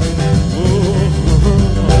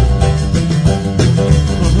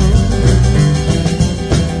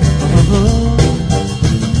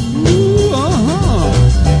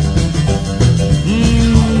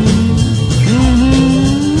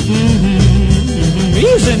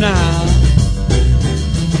 Easy now.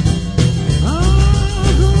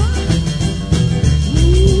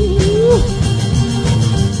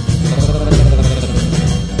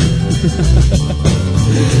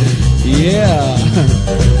 Yeah.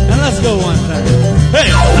 Now let's go one time. Hey, I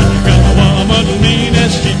got a woman mean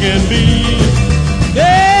as she can be.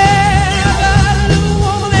 Yeah, I got a little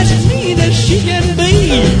woman as mean as she can be.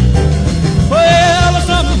 Well,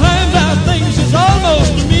 sometimes I think she's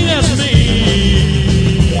almost as mean as me.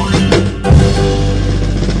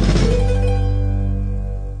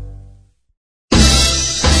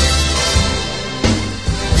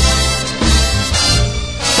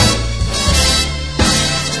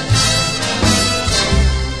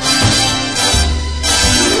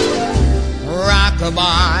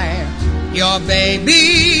 Your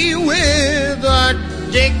baby with a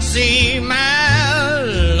Dixie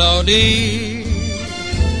melody.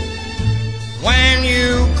 When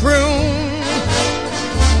you croon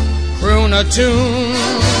a tune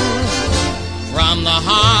from the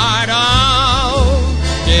heart of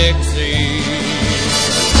Dixie.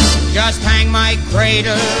 Just hang my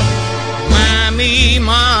cradle, Mammy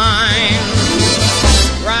mine,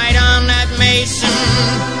 right on that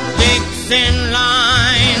Mason-Dixon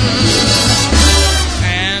line,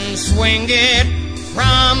 and swing it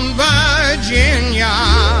from Virginia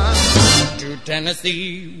to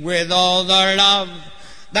Tennessee with all the love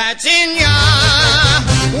that's in ya.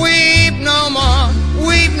 Weep no more,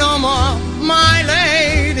 my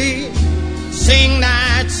lady, sing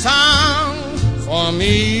that song for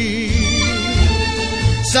me.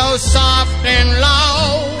 So soft and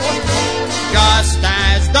low, just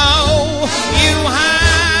as though you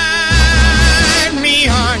had me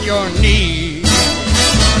on your knee.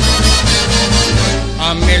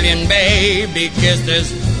 A million baby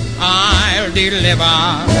kisses I'll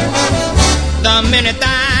deliver the minute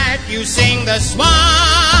that you sing the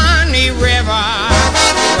Swanee River.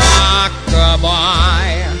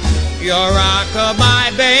 Rock-a-bye, your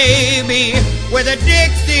rockabye baby with a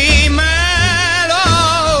Dixie melody.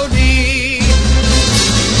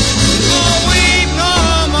 Oh, weep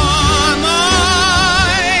no more,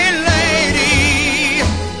 my lady,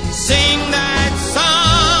 sing that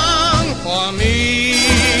song for me.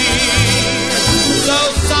 So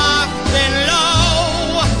soft and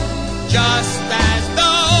low, just as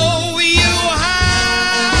though you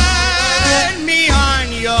had me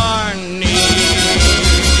on your knee.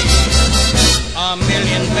 A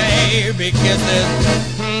million baby kisses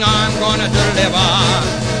I'm gonna deliver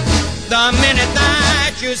the minute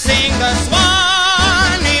that you sing the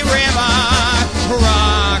Swanee River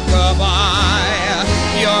rockabye,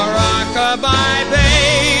 your rockabye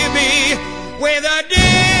baby with a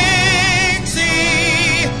Dixie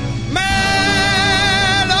melody.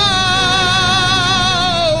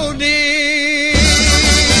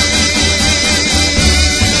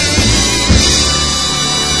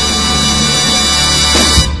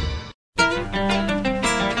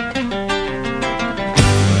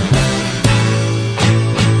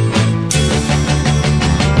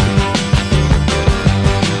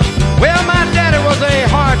 Well, my daddy was a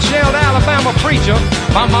hard-shelled Alabama preacher.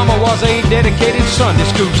 My mama was a dedicated Sunday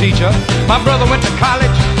school teacher. My brother went to college,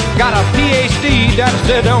 got a PhD. Daddy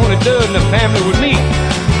said the only dud in the family was me.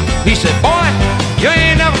 He said, boy, you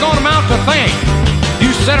ain't never gonna amount to a thing. You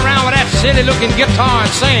sit around with that silly-looking guitar and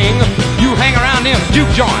sing. You hang around them juke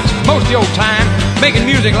joints most of your time, making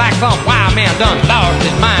music like some wild man done lost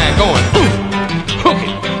his mind going, hook it.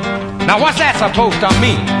 Now what's that supposed to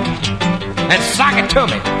mean? And sock it to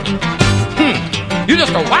me. You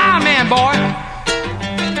just a wild man, boy.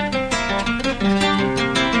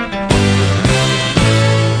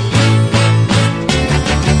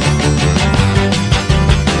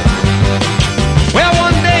 Well,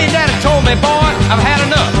 one day Daddy told me, boy, I've had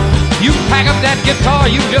enough. You pack up that guitar,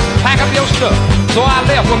 you just pack up your stuff. So I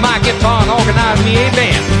left with my guitar and organized me a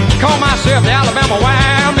band. Called myself the Alabama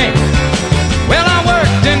Wild Man. Well, I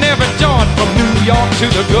worked in every joint from New York to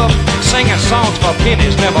the Gulf, singing songs for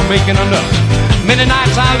pennies, never making enough. Many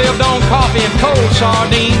nights I lived on coffee and cold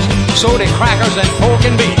sardines, soda crackers and pork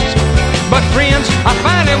and beans. But friends, I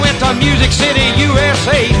finally went to Music City,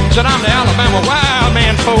 USA. Said I'm the Alabama Wild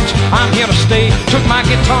Man, folks. I'm here to stay. Took my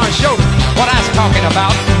guitar and showed what I was talking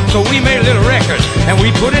about. So we made a little record and we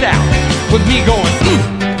put it out with me going,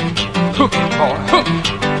 hook it, boy, hook it,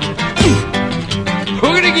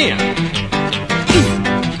 hook it again.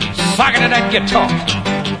 Sock it to that guitar.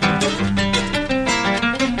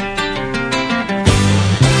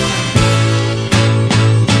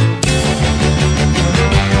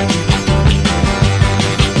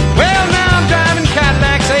 Well, now I'm driving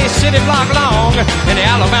Cadillacs a city block long, and the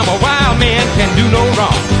Alabama Wild Man can do no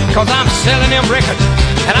wrong. Cause I'm selling them records,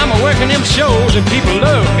 and I'm working them shows, and people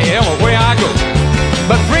love me everywhere I go.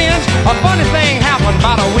 But friends, a funny thing happened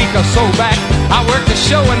about a week or so back. I worked a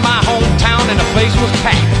show in my hometown, and the place was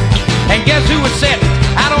packed. And guess who was sitting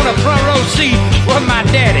out on the front row seat? Was my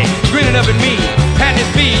daddy, grinning up at me, patting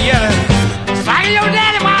his feet, yelling, "Sock it, your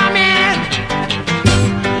daddy, wild man!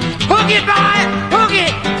 Hook it, boy, hook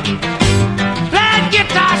it! Play that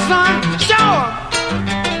guitar, son, show him!"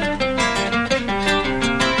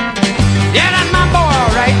 Yeah, that's my boy,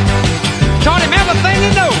 all right. Taught him everything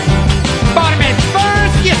he knows. Bought him his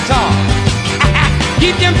first guitar.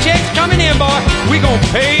 Keep them checks coming in, boy. We gonna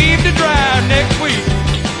pave the drive next week.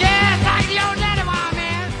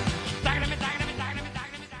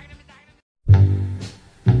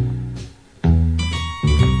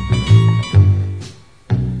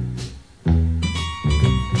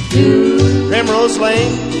 Primrose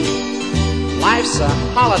Lane, life's a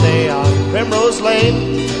holiday on Primrose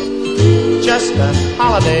Lane, just a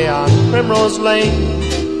holiday on Primrose Lane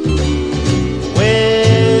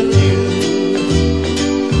with you.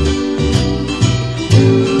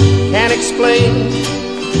 Can't explain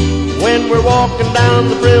when we're walking down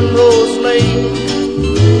the Primrose Lane,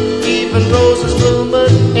 even roses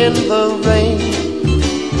blooming in the rain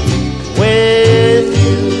with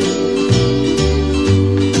you.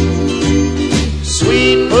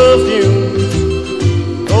 Sweet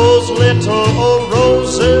perfume, those little old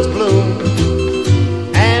roses bloom,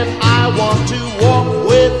 and I want to walk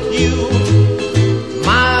with you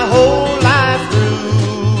my whole life through.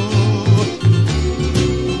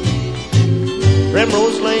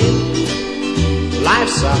 Primrose Lane,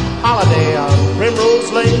 life's a holiday on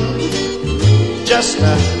Primrose Lane, just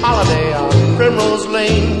a holiday on Primrose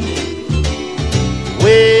Lane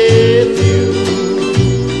with you.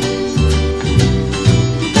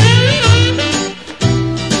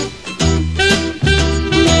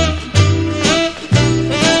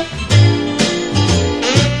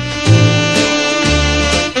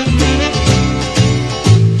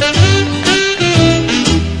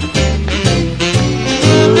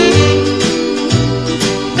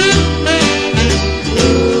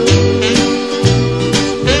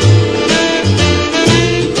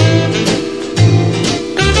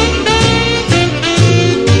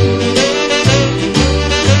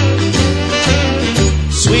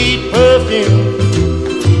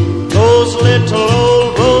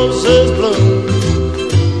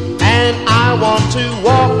 to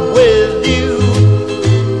walk with you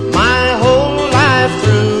my whole life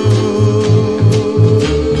through.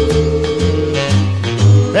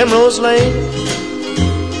 Primrose Lane,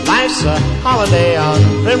 life's a holiday on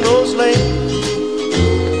Primrose Lane.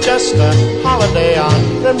 Just a holiday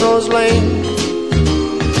on Primrose Lane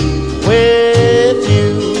with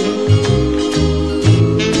you,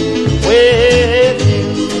 with you,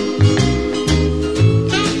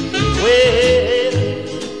 with you.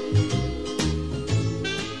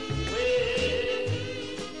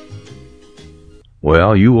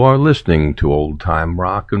 Well, you are listening to Old Time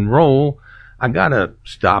Rock and Roll. I gotta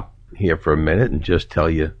stop here for a minute and just tell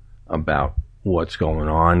you about what's going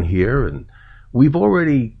on here. And we've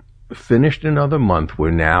already finished another month.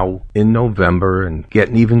 We're now in November and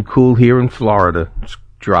getting even cool here in Florida. It's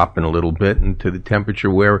dropping a little bit into the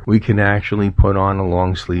temperature where we can actually put on a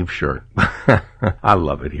long sleeve shirt. I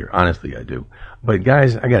love it here. Honestly, I do. But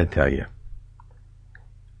guys, I gotta tell you,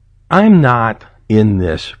 I'm not in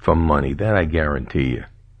this for money. That I guarantee you.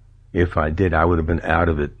 If I did, I would have been out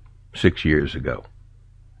of it 6 years ago.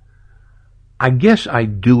 I guess I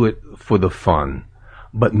do it for the fun.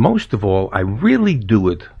 But most of all, I really do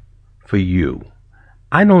it for you.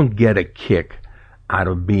 I don't get a kick out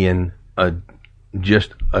of being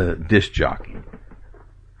just a disc jockey.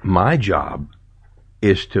 My job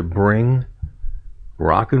is to bring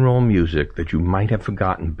rock and roll music that you might have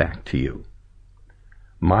forgotten back to you.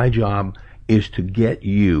 My job is to get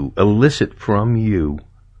you, elicit from you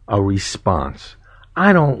a response.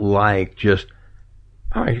 I don't like just,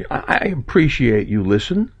 I appreciate you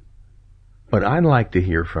listen, but I'd like to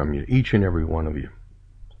hear from you, each and every one of you.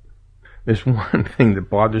 There's one thing that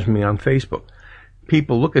bothers me on Facebook.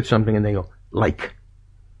 People look at something and they go, like.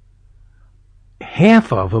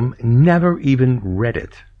 Half of them never even read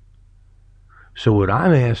it. So what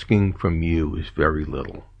I'm asking from you is very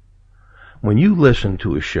little. When you listen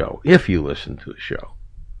to a show, if you listen to a show,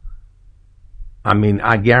 I mean,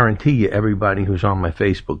 I guarantee you everybody who's on my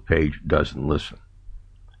Facebook page doesn't listen.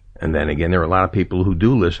 And then again, there are a lot of people who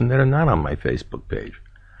do listen that are not on my Facebook page.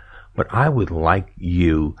 But I would like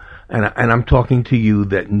you, and I'm talking to you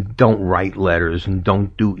that don't write letters and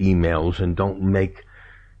don't do emails and don't make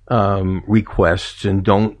requests and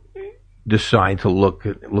don't decide to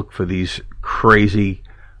look for these crazy,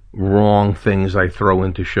 wrong things I throw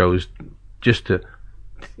into shows just to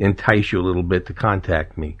entice you a little bit to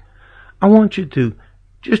contact me. I want you to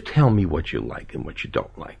just tell me what you like and what you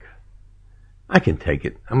don't like. I can take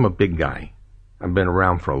it. I'm a big guy. I've been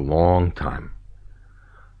around for a long time.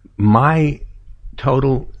 My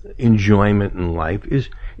total enjoyment in life is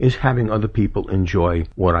having other people enjoy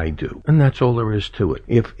what I do. And that's all there is to it.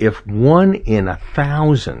 If 1 in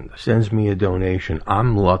 1,000 sends me a donation,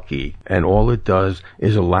 I'm lucky. And all it does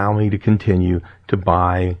is allow me to continue to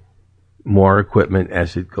buy more equipment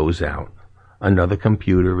as it goes out. Another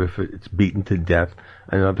computer if it's beaten to death,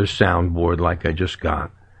 another soundboard like I just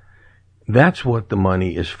got. That's what the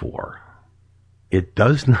money is for. It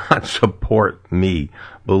does not support me.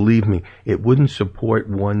 Believe me, it wouldn't support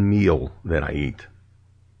one meal that I eat.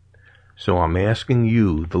 So I'm asking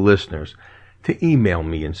you, the listeners, to email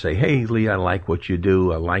me and say, hey, Lee, I like what you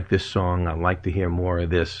do. I like this song. I'd like to hear more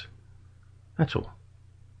of this. That's all.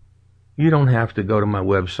 You don't have to go to my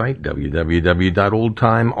website,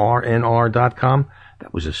 www.oldtimernr.com.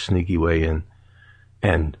 That was a sneaky way in.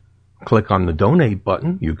 And click on the donate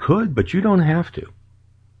button. You could, but you don't have to.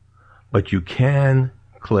 But you can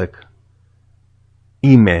click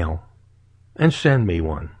email and send me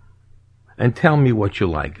one and tell me what you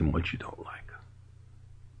like and what you don't like.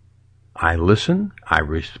 I listen. I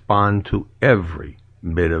respond to every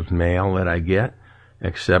bit of mail that I get,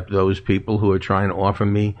 except those people who are trying to offer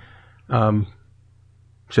me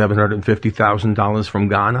 $750,000 from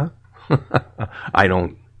Ghana. I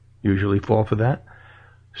don't usually fall for that.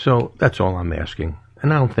 So that's all I'm asking.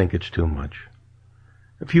 And I don't think it's too much.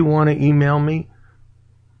 If you want to email me,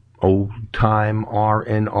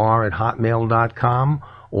 oldtimernr@hotmail.com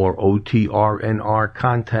or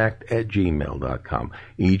otrnrcontact@gmail.com.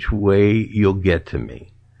 Each way you'll get to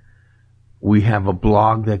me. We have a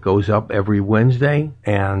blog that goes up every Wednesday,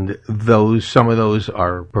 and some of those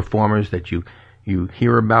are performers that you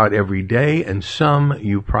hear about every day, and some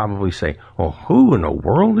you probably say, oh, who in the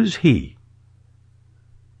world is he?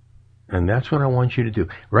 And that's what I want you to do.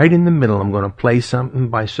 Right in the middle, I'm going to play something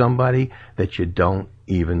by somebody that you don't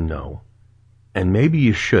even know. And maybe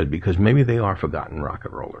you should, because maybe they are forgotten rock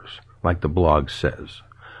and rollers, like the blog says.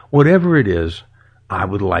 Whatever it is, I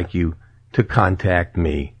would like you to contact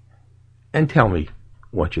me and tell me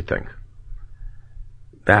what you think.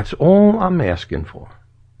 That's all I'm asking for.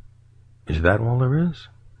 Is that all there is?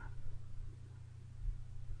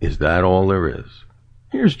 Is That All There Is?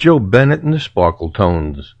 Here's Joe Bennett and the Sparkle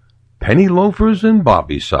Tones, Penny Loafers and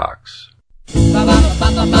Bobby Socks.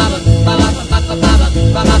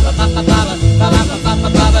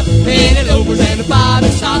 Penny loafers and the bobby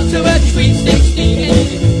socks, so well, she's sweet 16 and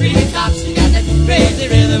she's really top. She got that crazy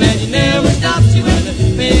rhythm and she never stops. She wears the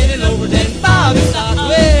penny loafers and bobby socks.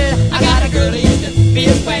 Well, I got a girl who used to be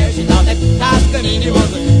a square. She thought that Toscanini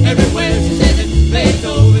was everywhere. She said that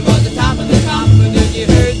Beethoven was the top of the top. But then she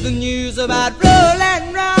heard the news about roll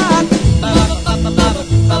and rock.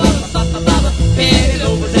 Penny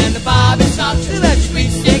loafers and the bobby socks, so well, she's sweet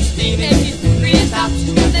 16 and she's really top.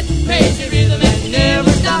 She's got that crazy rhythm and she never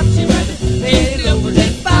stops. She wears the penny loafers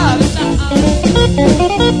and bobby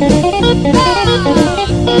socks.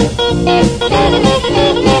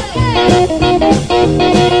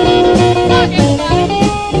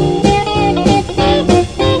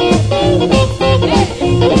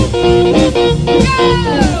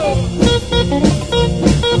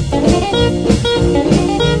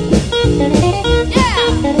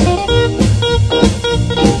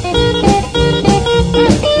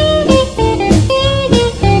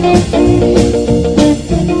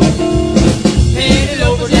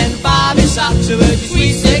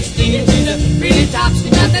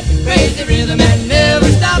 Crazy rhythm and never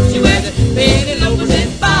stops. She wears the penny loafers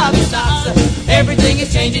and bobby socks. Everything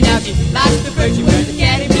is changing now. She likes the fur. She wears the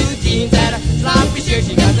caddy blue jeans and a sloppy shirt.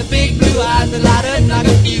 She got the big blue eyes that light up like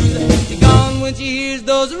a fuse. She's gone when she hears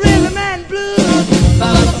those rhythm and blues.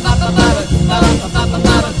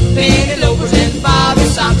 Penny loafers and bobby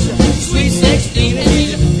socks. Sweet 16 and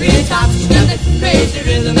she's really top. She's got that crazy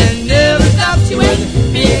rhythm and never stops. She wears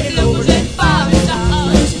the penny loafers and bobby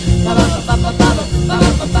socks.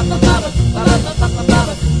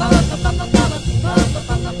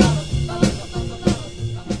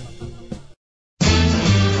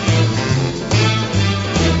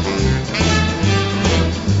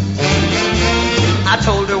 I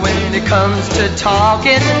told her when it comes to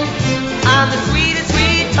talking, I'm the sweetest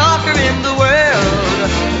sweet talker in the world.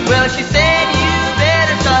 Well, she said, you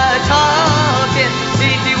better start talking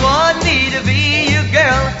if you want me to be your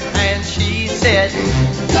girl. And she said,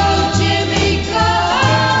 Go, Jimmy, go.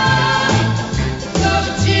 Go,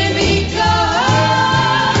 Jimmy, go.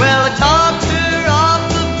 well, I talked her off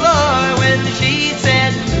the floor when she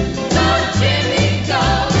said, Go, Jimmy, go.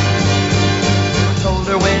 I told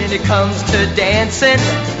her when it comes to dancing,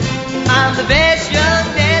 I'm the best young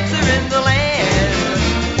dancer in the land.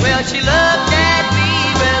 Well, she looked at me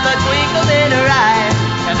with a twinkle in her eye,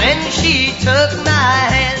 and then she took my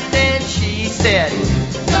hand and she said,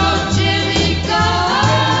 Go, Jimmy, go.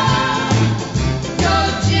 Go,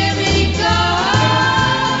 Jimmy, go.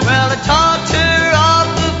 well, I talked her off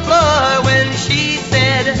the floor when she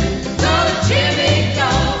said, Go, Jimmy,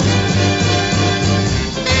 go.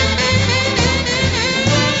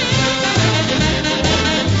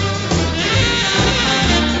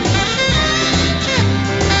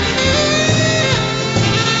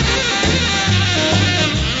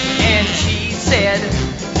 and she said,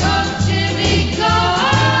 Go, Jimmy, go.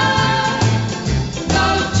 Go,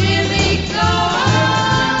 Jimmy, go.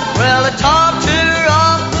 well, I talked her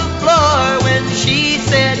off the floor when she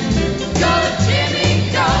said, Go,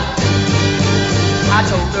 Jimmy, go. I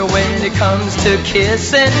told her when it comes to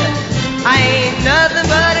kissing, I ain't nothing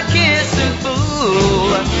but a kissing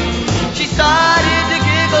fool. She started to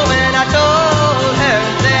giggle when I told her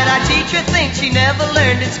that I teach her things she never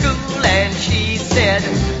learned in school. And she said,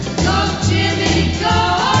 Go, Jimmy, go.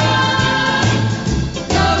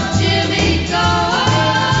 Go, Jimmy, go.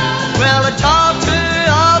 well, I talked her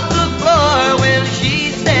off the floor when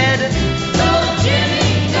she said, Go,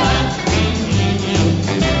 Jimmy, go.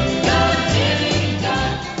 Go, Jimmy, go.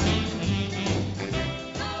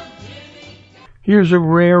 Here's a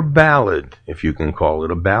rare ballad, if you can call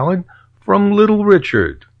it a ballad, from Little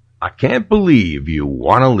Richard. I Can't Believe You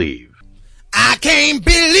Wanna Leave. I can't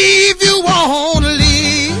believe you wanna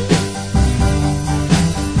leave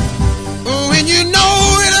when you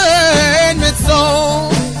know it hurt me so.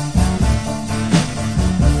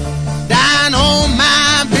 Down on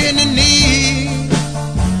my bending knee,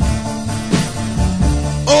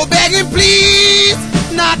 oh, begging please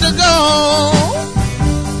not to go.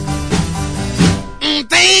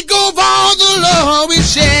 Think of all the love we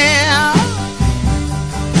share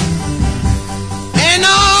and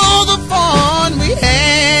all the fun we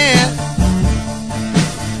had,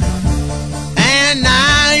 and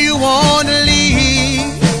now you wanna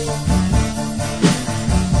leave.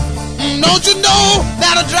 Don't you know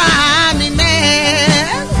that'll drive me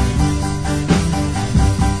mad?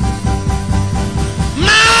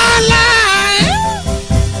 My life,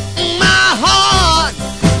 my heart,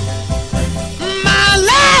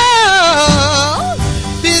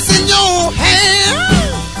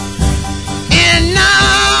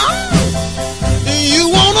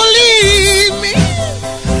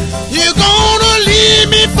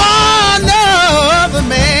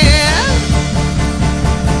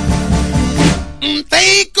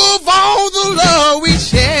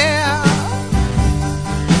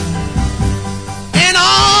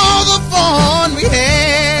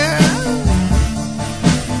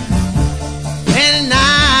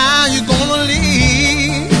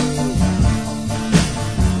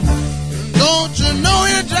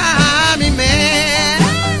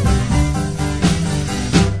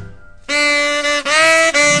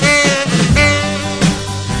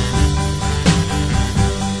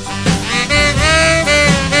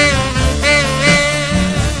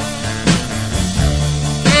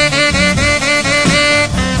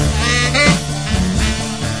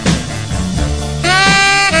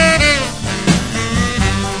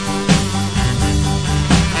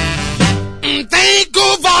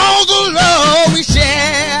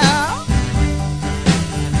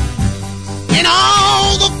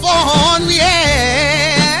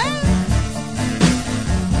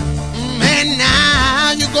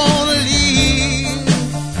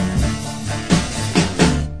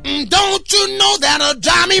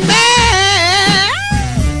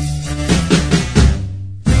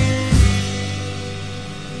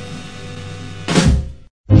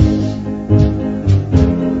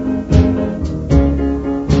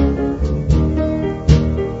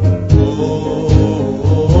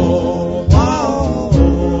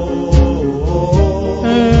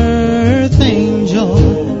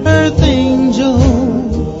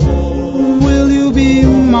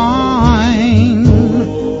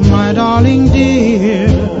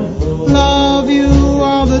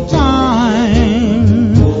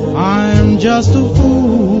 just a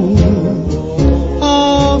fool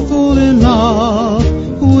in love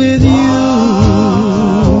with you.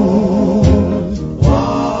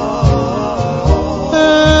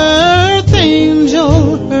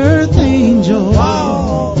 Earth angel,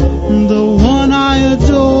 the one I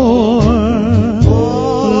adore,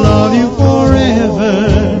 love you forever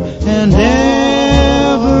and evermore.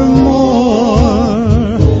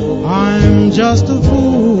 I'm just a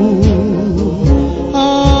fool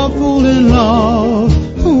in love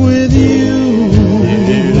with you.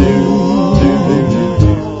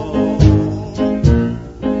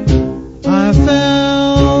 I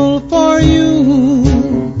fell for you,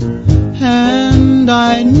 and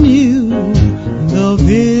I knew the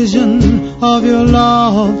vision of your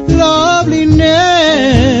loveliness.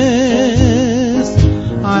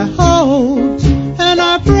 I hoped and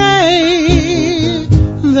I prayed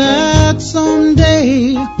that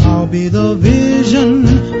someday I'll be the vision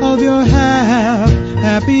of your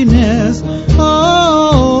happiness.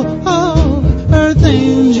 Oh, earth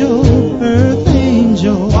angel,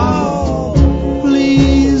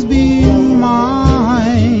 please be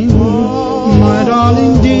mine, my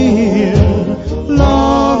darling dear.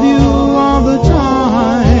 Love you all the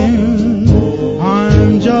time.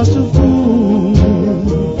 I'm just a fool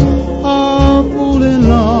in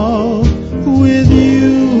love with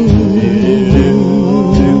you.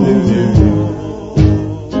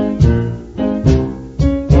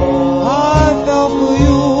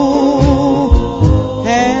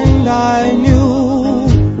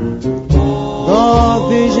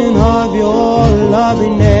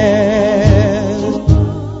 Loveliness.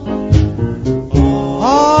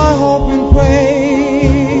 I hope and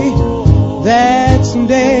pray that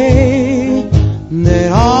someday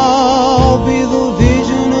that I'll be the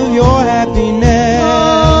vision of your happiness. Oh,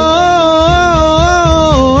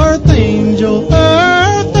 earth angel,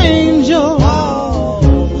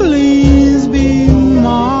 please be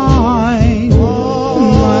mine,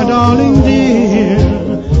 my darling dear.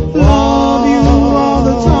 Love you all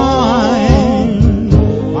the time.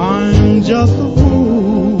 Just a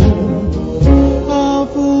fool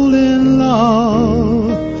in love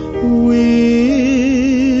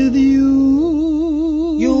with you.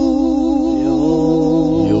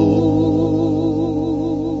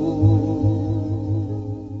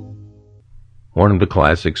 One of the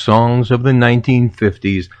classic songs of the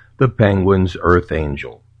 1950s, the Penguins' Earth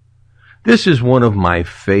Angel. This is one of my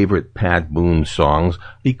favorite Pat Boone songs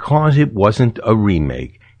because it wasn't a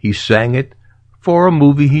remake. He sang it for a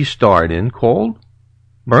movie he starred in called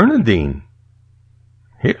Bernadine.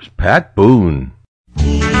 Here's Pat Boone.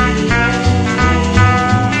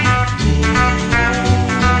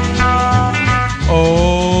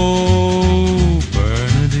 Oh,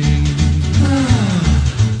 Bernadine.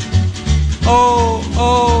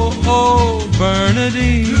 Oh,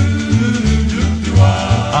 Bernadine.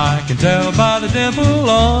 I can tell by the dimple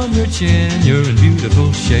on your chin you're in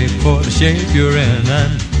beautiful shape for the shape you're in,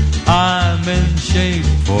 and I'm in shape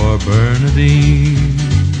for Bernadine.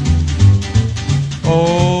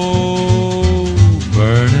 Oh,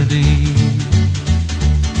 Bernadine.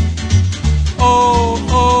 Oh,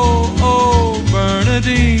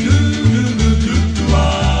 Bernadine.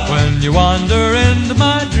 When you wander into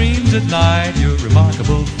my dreams at night, your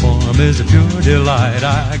remarkable form is a pure delight.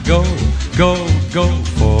 I go for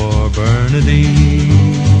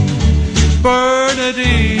Bernadine.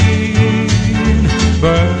 Bernadine,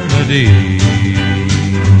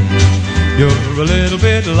 you're a little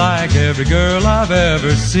bit like every girl I've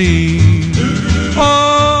ever seen.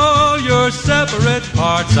 All your separate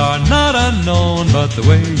parts are not unknown, but the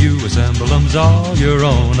way you assemble them's all your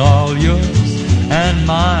own, all yours and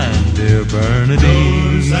mine, dear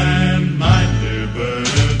Bernadine. Yours and mine, dear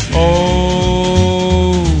Bernadine.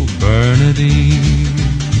 Oh, Bernadine.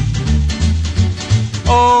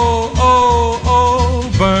 Oh,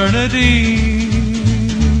 Bernadine.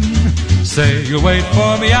 Say you'll wait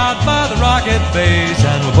for me out by the rocket base,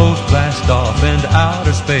 and we'll both blast off into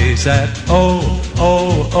outer space at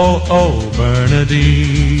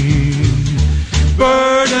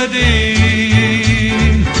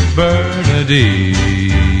Bernadine. Bernadine.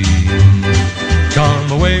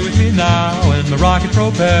 Come away with me now in the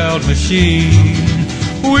rocket-propelled machine.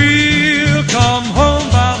 We'll come home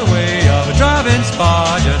by the way of a drive-in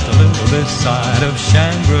spa, just a little this side of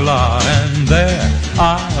Shangri-La, and there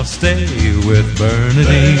I'll stay with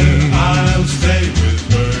Bernadine. There I'll stay with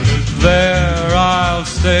Bernadine. There I'll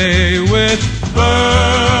stay with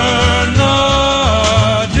Bernadine.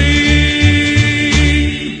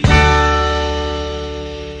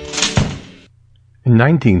 In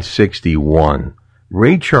 1961,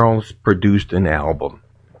 Ray Charles produced an album,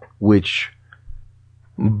 which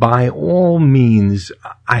by all means,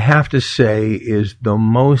 I have to say, is the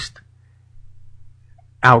most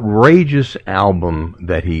outrageous album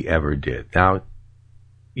that he ever did. Now,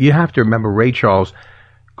 you have to remember Ray Charles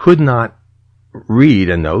could not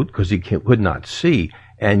read a note because he could not see,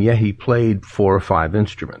 and yet he played 4 or 5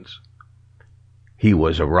 instruments. He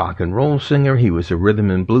was a rock and roll singer, he was a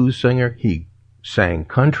rhythm and blues singer, he sang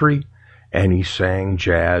country, and he sang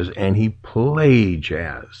jazz, and he played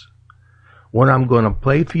jazz. What I'm going to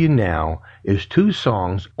play for you now is 2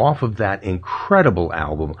 songs off of that incredible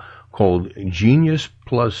album called Genius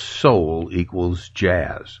Plus Soul Equals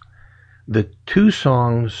Jazz. The 2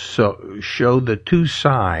 songs show the 2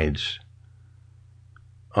 sides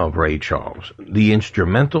of Ray Charles, the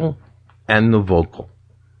instrumental and the vocal.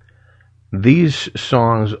 These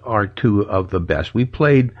songs are 2 of the best. We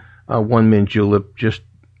played One Mint Julep just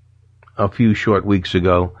a few short weeks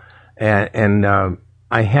ago, and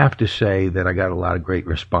I have to say that I got a lot of great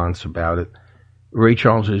response about it. Ray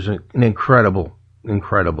Charles is an incredible,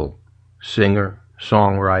 incredible singer,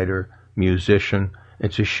 songwriter, musician.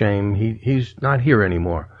 It's a shame he's not here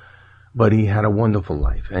anymore, but he had a wonderful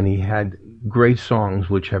life, and he had great songs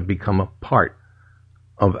which have become a part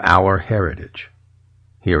of our heritage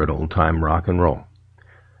here at Old Time Rock and Roll.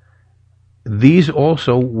 These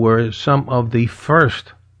also were some of the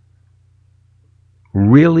first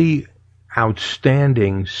really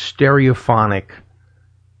outstanding stereophonic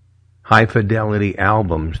high-fidelity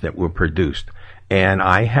albums that were produced. And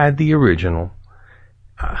I had the original.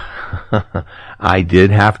 I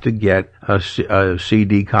did have to get a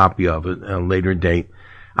CD copy of it at a later date.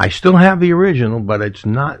 I still have the original, but it's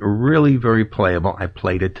not really very playable. I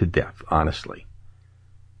played it to death, honestly.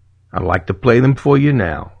 I'd like to play them for you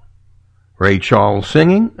now. Ray Charles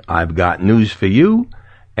singing, I've Got News for You,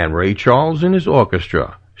 and Ray Charles and his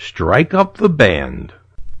orchestra, Strike Up the Band.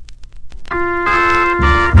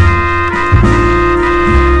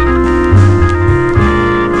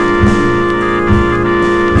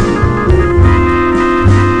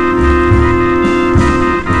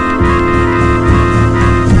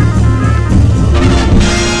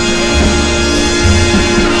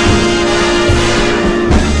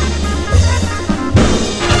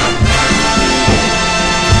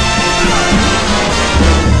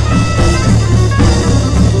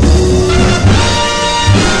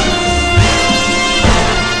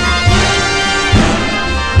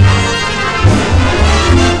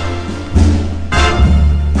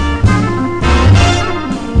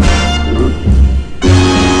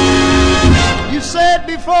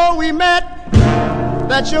 Before we met,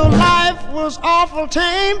 that your life was awful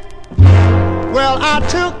tame. Well, I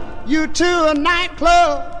took you to a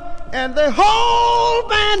nightclub, and the whole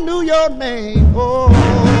band knew your name. Oh,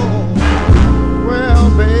 well,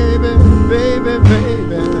 baby, baby,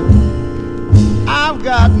 baby, I've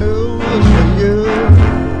got news for you.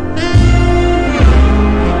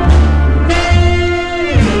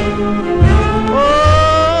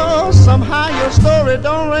 Oh, somehow your story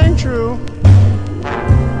don't ring true.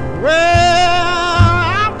 Well,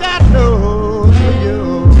 I've got news for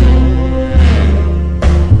you.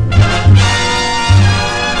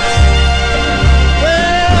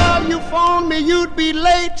 Well, you phoned me you'd be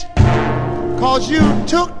late, 'cause you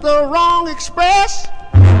took the wrong express.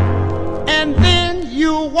 And then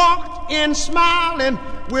you walked in smiling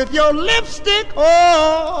with your lipstick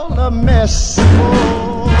all a mess.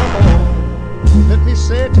 Oh, let me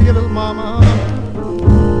say it to you, little mama.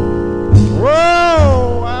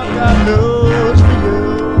 Whoa, I've got news for you.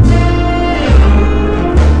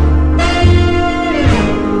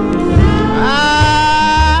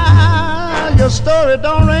 Your story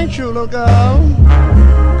don't ring true, little girl.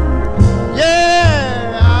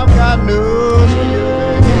 Yeah, I've got news for you.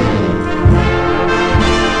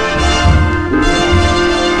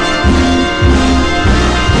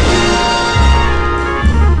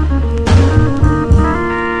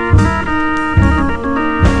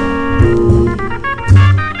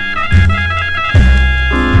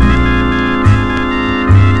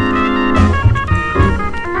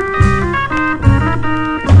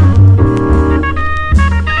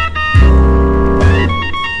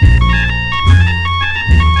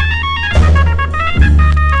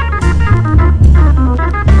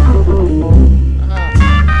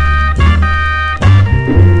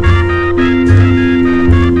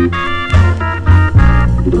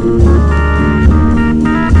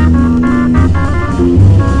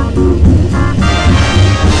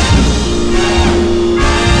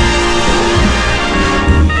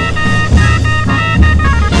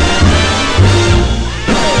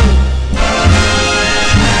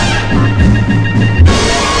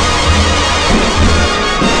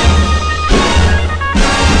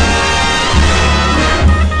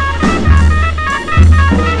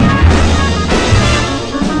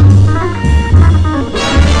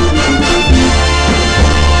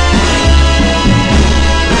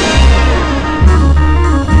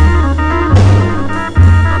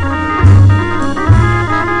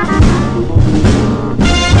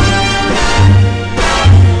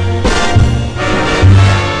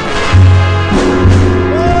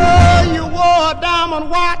 diamond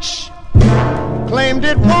watch, claimed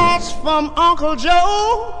it was from Uncle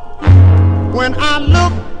Joe. When I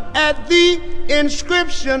looked at the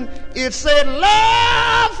inscription, it said,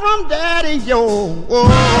 love from Daddy Yo. Oh,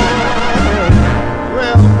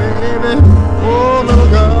 well, baby, oh, little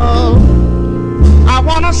girl, I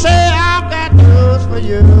want to say I've got news for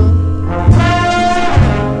you.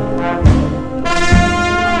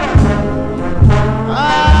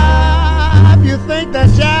 If you think that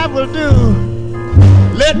jive will do,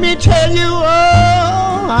 let me tell you,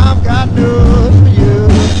 oh, I've got news for you.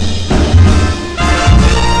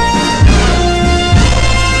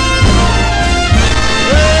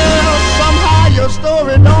 Well, somehow your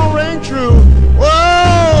story don't ring true.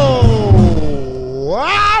 Whoa,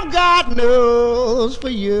 I've got news for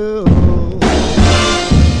you.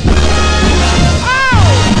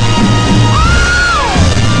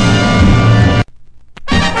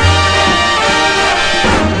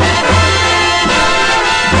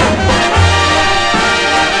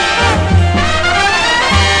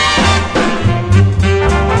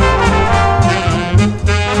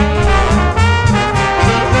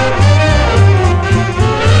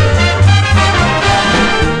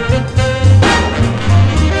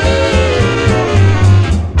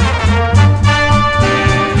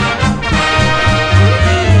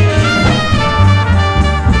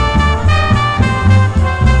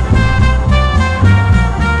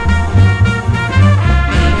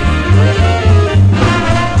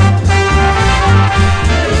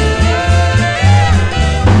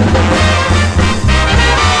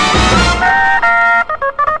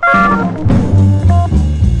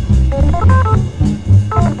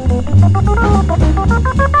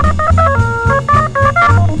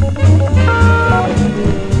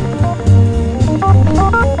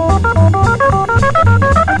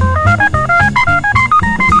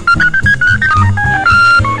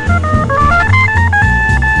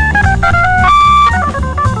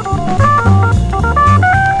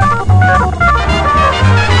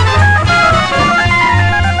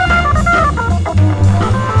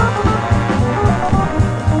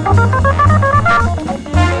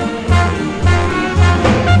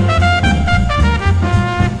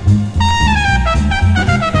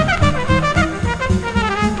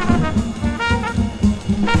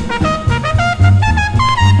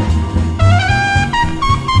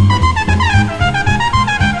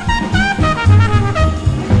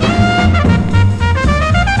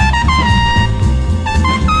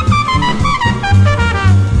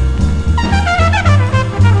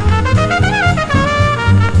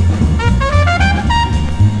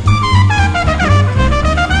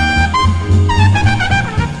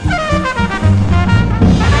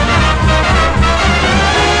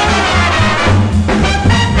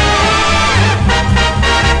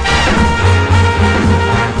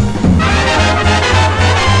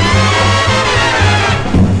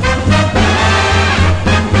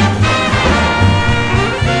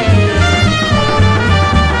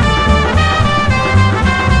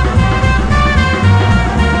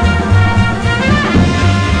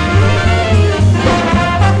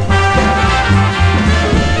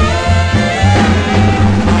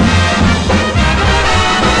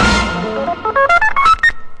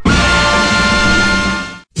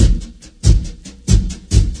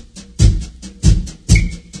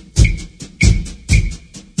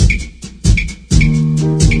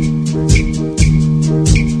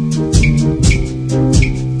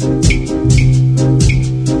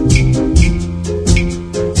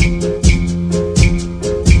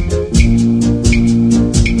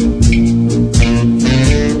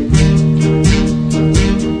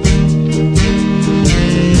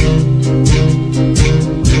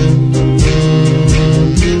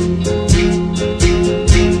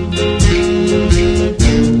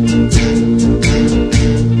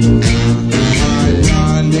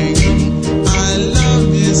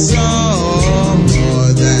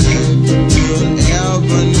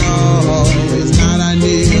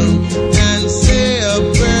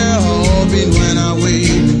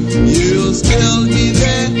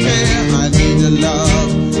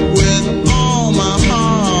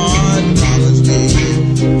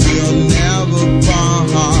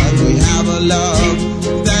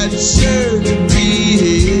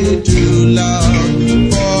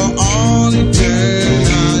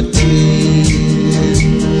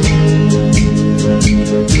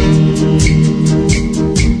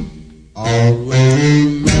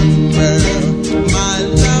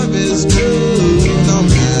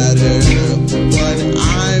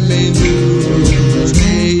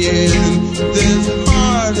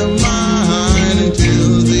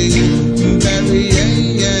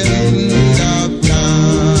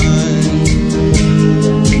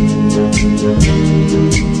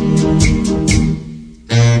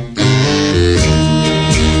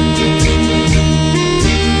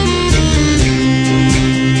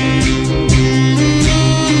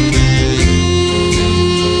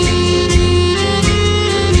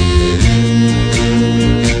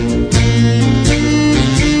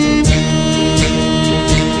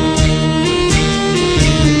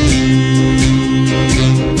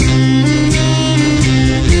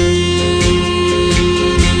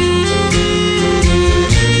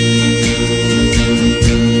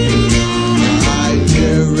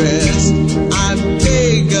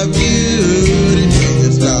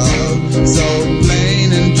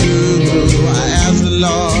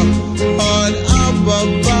 heart up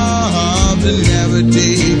above and never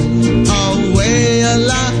take away a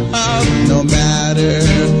love. No matter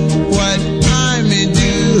what I may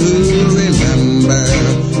do, remember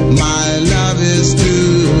my love is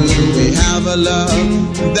true. We have a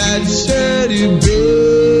love that's sure to be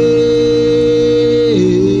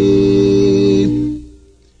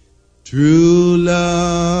true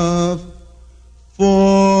love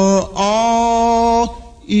for all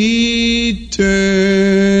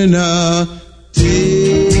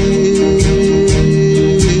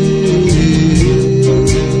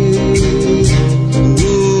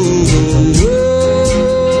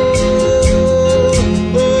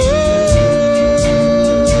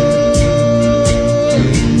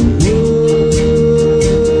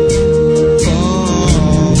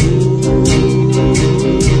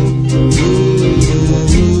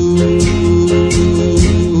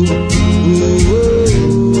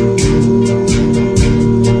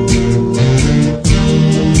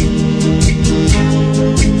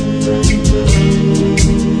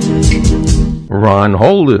Ron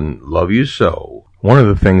Holden, Love You So. One of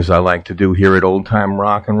the things I like to do here at Old Time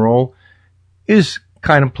Rock and Roll is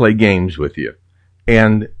kind of play games with you.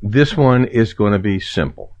 And this one is going to be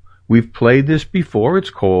simple. We've played this before. It's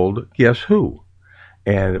called Guess Who?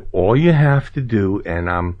 And all you have to do, and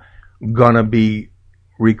I'm going to be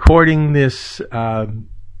recording this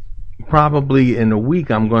probably in a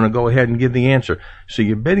week, I'm going to go ahead and give the answer. So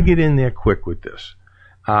you better get in there quick with this.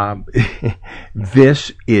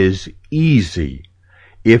 This is easy.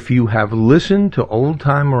 If you have listened to Old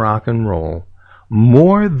Time Rock and Roll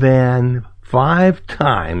more than 5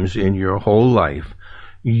 times in your whole life,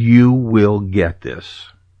 you will get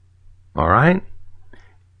this. All right?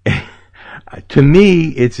 To me,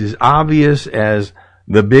 it's as obvious as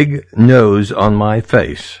the big nose on my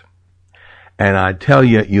face. And I tell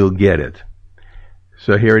you, you'll get it.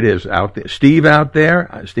 So here it is. Out there. Steve out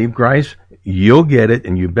there, Steve Grice, you'll get it,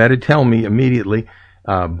 and you better tell me immediately.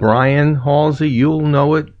 Brian Halsey, you'll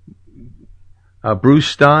know it. Bruce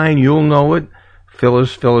Stein, you'll know it.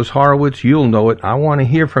 Phyllis Horowitz, you'll know it. I want to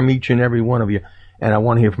hear from each and every one of you, and I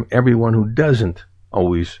want to hear from everyone who doesn't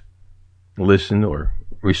always listen or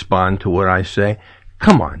respond to what I say.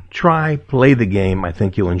 Come on, play the game. I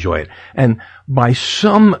think you'll enjoy it. And by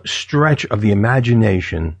some stretch of the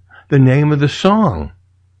imagination, the name of the song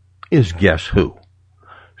is Guess Who?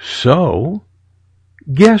 So,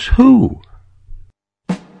 guess who?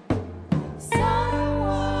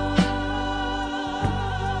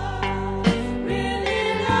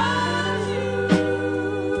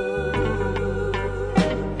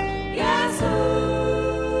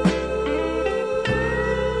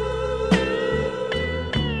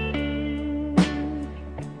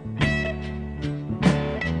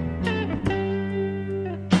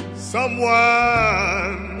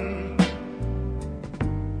 Someone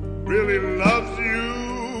really loves you.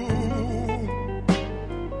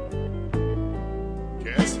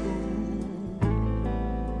 Guess who?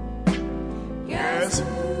 Guess who?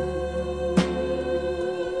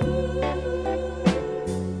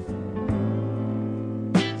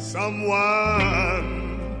 Someone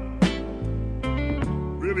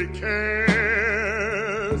really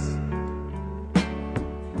cares.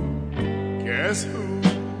 Guess who?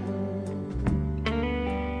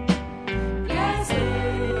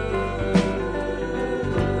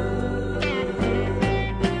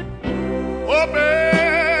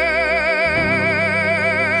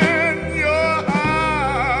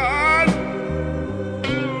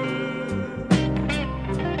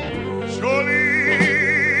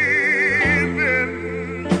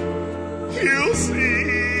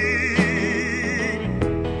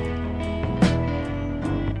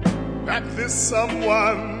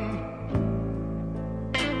 Someone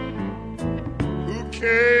who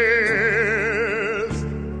cares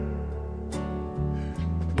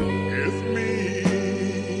is me.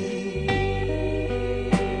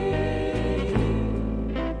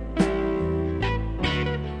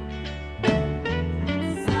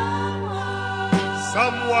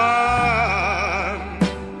 Someone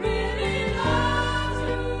really loves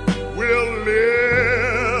you. Will live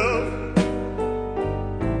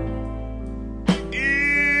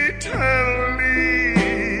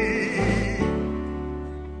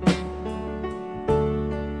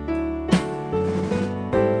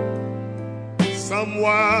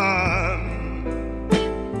someone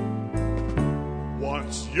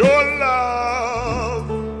wants your love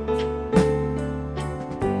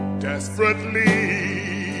desperately.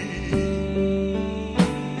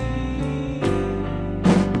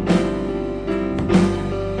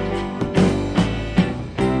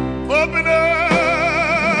 Open up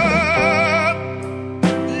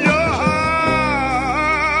your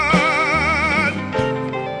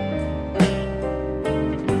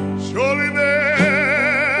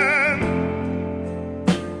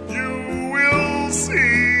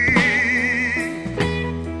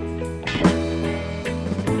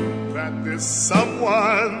with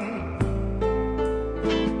someone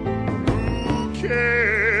who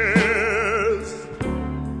cares.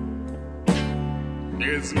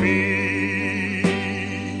 It's me.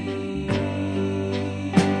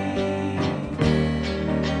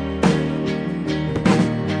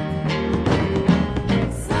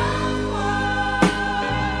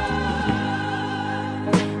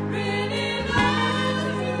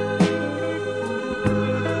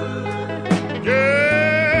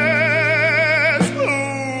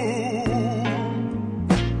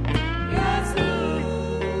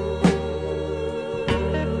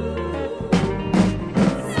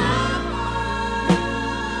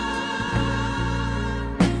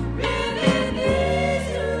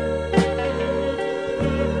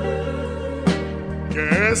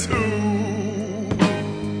 Guess who?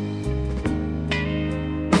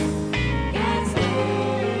 Guess who?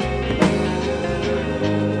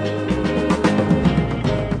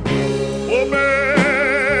 Open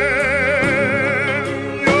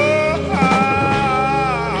your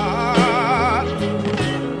heart.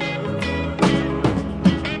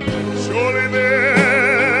 Surely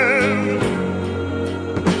then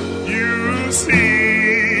you see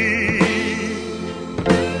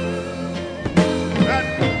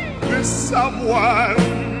someone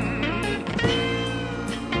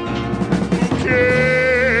who cares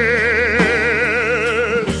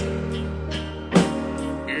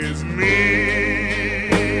is me.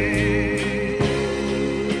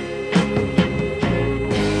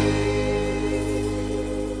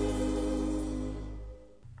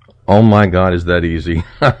 Oh my God, is that easy?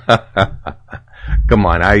 Come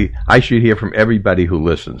on, I should hear from everybody who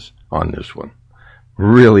listens on this one.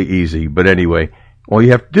 Really easy, but anyway, all you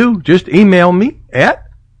have to do, just email me at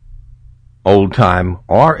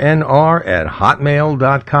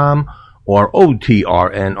oldtimernr@hotmail.com or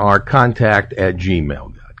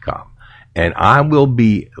otrnrcontact@gmail.com. And I will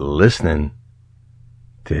be listening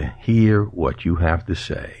to hear what you have to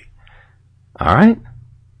say. All right?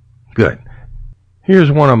 Good.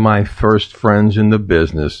 Here's one of my first friends in the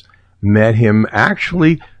business. Met him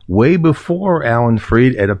actually way before Alan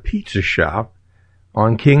Freed at a pizza shop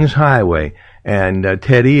on Kings Highway. And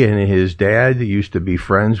Teddy and his dad used to be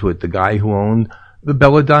friends with the guy who owned the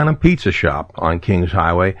Belladonna Pizza Shop on Kings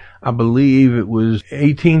Highway. I believe it was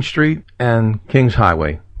 18th Street and Kings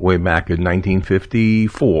Highway way back in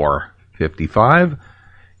 1954, 55.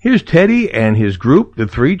 Here's Teddy and his group, the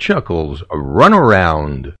Three Chuckles, a Run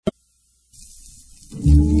Around.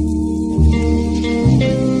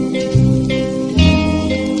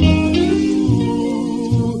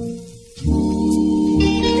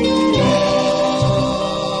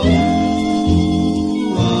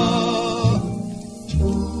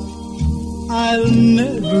 I'll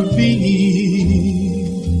never be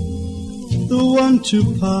the one to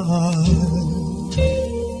part.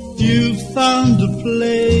 You found a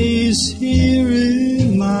place here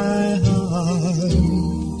in my heart.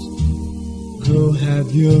 Go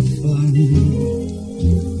have your fun,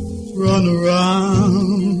 run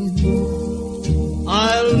around.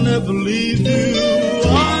 I'll never leave you,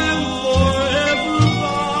 I'm forever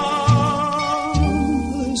bound.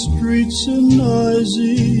 The streets are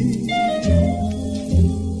noisy,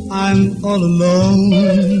 I'm all alone.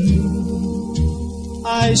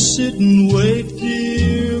 I sit and wait,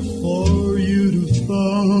 dear, for you to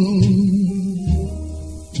phone.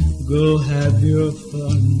 Go have your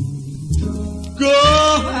fun.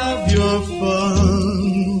 Go have your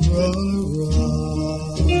fun. Run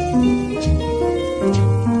around.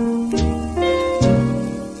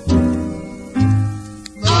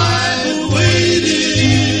 I've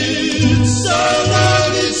waited so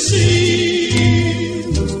long it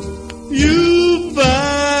seems. You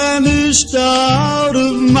vanished out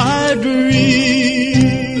of my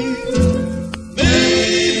dream.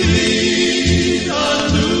 Maybe a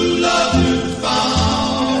new love you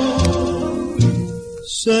found.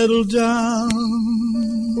 Settle down,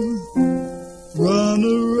 run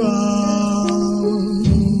around.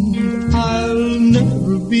 I'll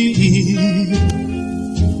never be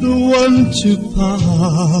the one to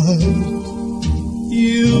part.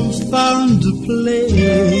 You've found a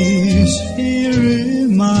place here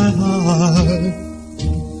in my heart.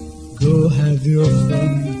 Go have your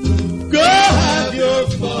fun. Go have your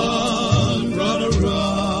fun. Run around.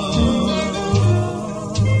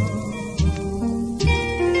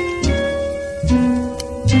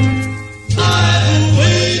 I've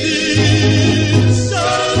waited so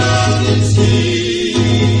long it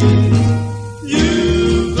seems.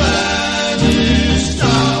 You vanished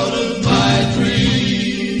out of my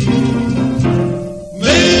dream.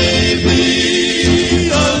 Maybe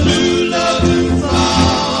a new love you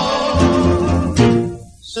found.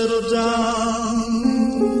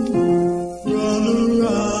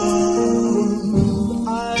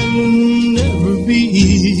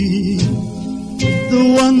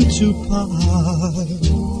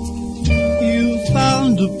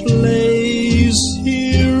 a place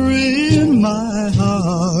here in my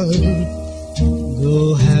heart.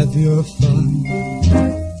 Go have your fun.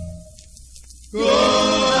 Go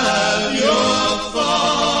have your fun.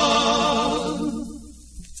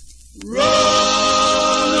 Run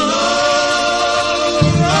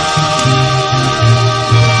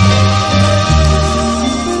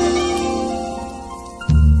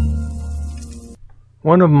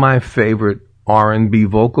One of my favorite R&B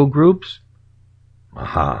vocal groups?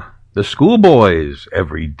 The Schoolboys,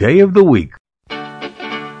 every day of the week.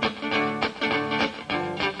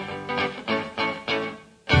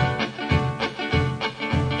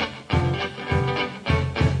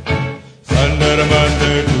 Sunday to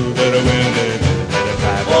Monday, Tuesday to Wednesday, Thursday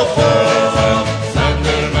to Friday,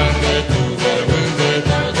 Sunday to Monday, Tuesday to Wednesday,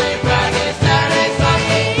 Thursday, Friday, Saturday,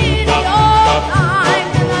 Sunday. Any old time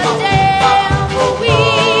in the day of the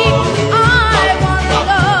week, I wanna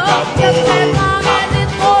love just as long as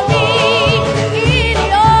it's for me. Any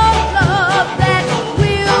old love that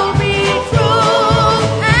will be true,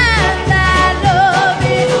 and that love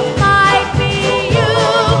it might be you.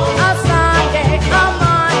 A Sunday, a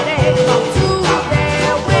Monday, Tuesday,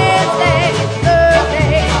 Wednesday,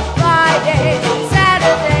 Thursday, Friday,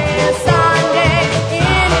 Saturday, and Sunday.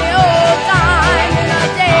 Any old time in the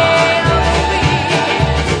day of the week,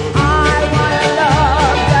 I wanna love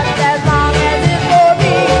just as long as it's for me.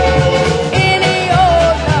 Any old love that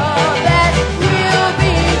will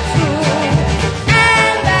be true, and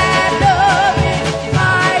that love it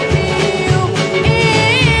might be you.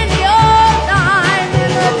 Any old time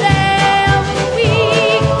in the day of the week,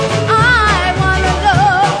 I wanna love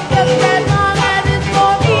just as long as it's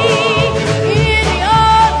for me. Any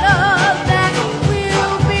old love that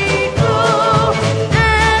will be true,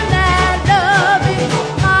 and that love it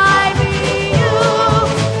might be you.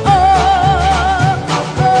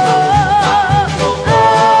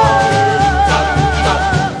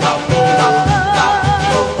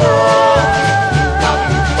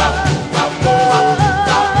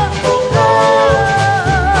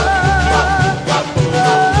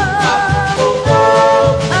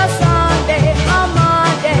 A Sunday, a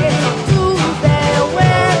Monday, Tuesday,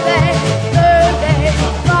 Wednesday, Thursday,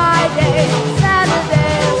 Friday,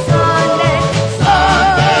 Saturday, Sunday,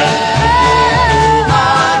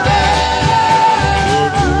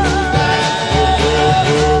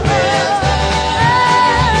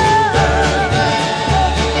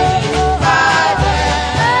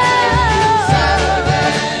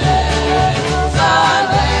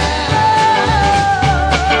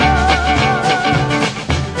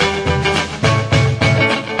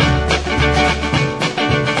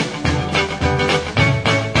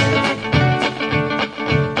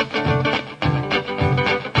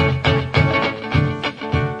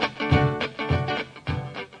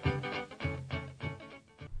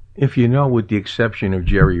 If you know, with the exception of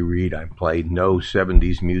Jerry Reed, I played no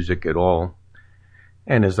 70s music at all.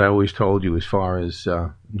 And as I always told you, as far as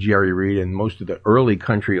Jerry Reed and most of the early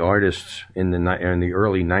country artists in the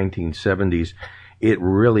early 1970s, it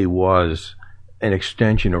really was an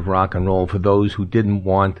extension of rock and roll for those who didn't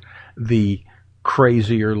want the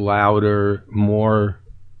crazier, louder, more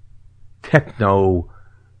techno,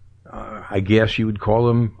 I guess you would call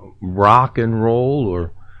them rock and roll,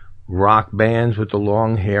 or rock bands with the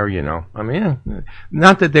long hair, you know. I mean,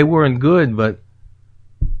 not that they weren't good, but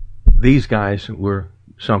these guys were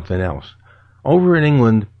something else. Over in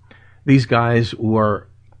England, these guys were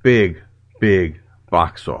big, big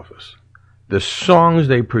box office. The songs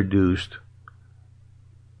they produced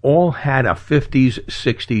all had a 50s,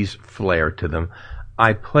 60s flair to them.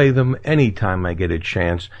 I play them anytime I get a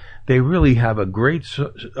chance. They really have a great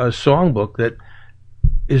songbook that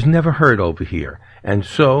is never heard over here. And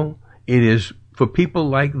so it is for people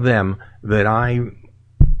like them that I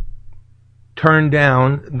turned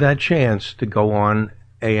down that chance to go on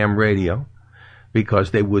AM radio,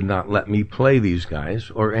 because they would not let me play these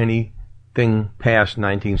guys or anything past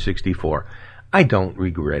 1964. I don't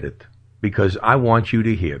regret it, because I want you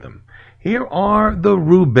to hear them. Here are the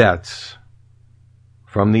Rubettes.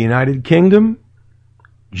 From the United Kingdom,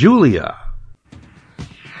 Julia.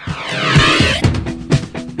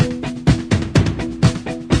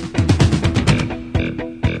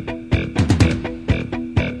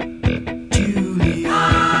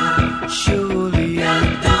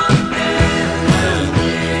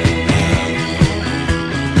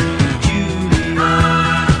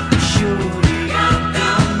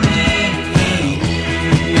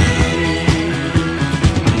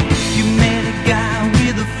 You met a guy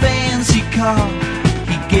with a fancy car.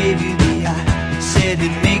 He gave you the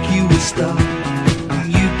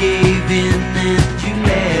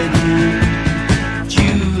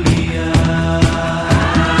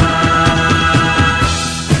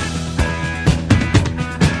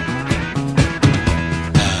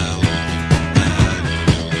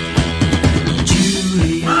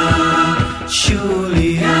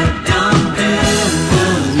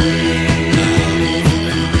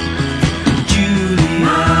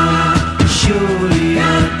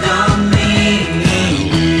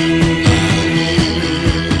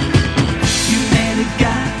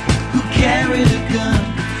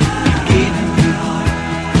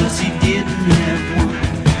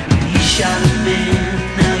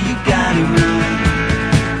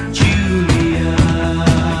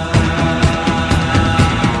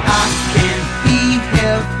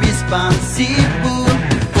responsible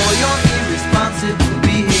for your irresponsible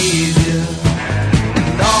behavior.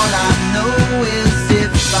 And all I know is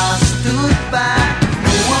if I stood by,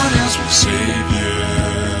 no one else would save you.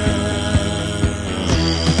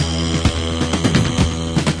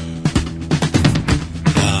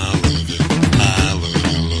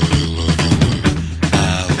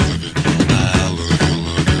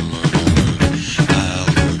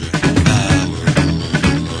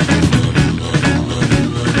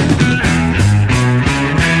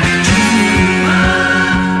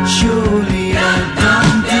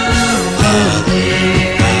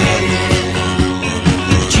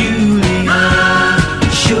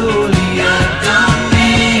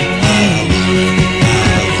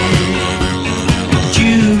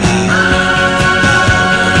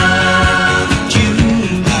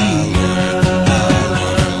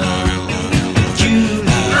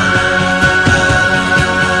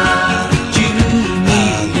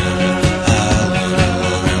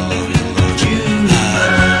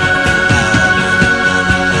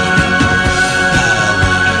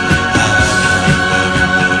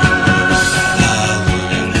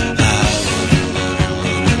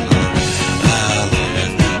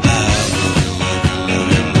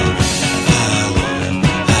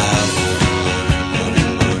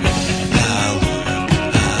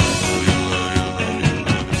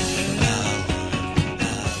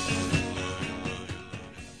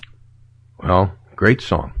 Great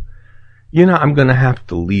song. You know, I'm going to have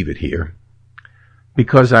to leave it here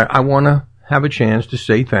because I want to have a chance to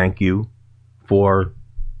say thank you for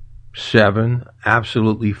 7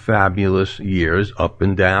 absolutely fabulous years, up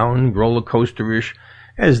and down, roller coasterish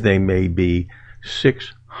as they may be,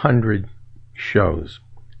 600 shows,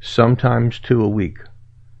 sometimes 2 a week.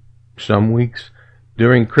 Some weeks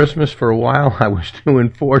during Christmas for a while, I was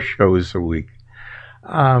doing 4 shows a week.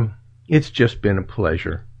 It's just been a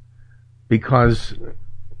pleasure. Because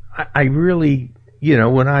I really, you know,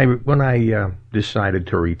 when I decided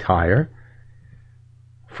to retire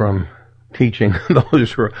from teaching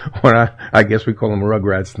those, I guess we call them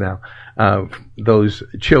rugrats now, those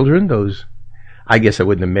children, I guess I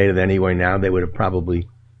wouldn't have made it anyway now, they would have probably,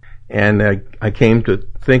 and I came to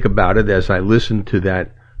think about it as I listened to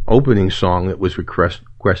that opening song that was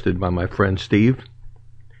requested by my friend Steve,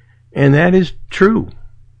 and that is true.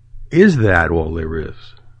 Is that all there is?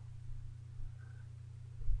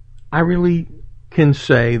 I really can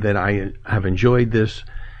say that I have enjoyed this.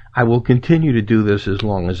 I will continue to do this as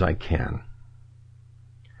long as I can.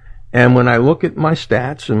 And when I look at my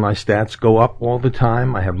stats, and my stats go up all the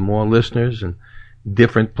time, I have more listeners and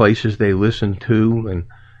different places they listen to, and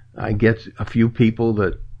I get a few people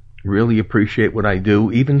that really appreciate what I do,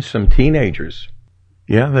 even some teenagers.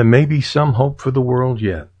 Yeah, there may be some hope for the world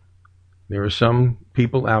yet. There are some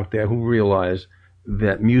people out there who realize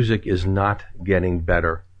that music is not getting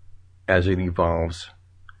better. As it evolves,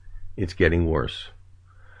 it's getting worse.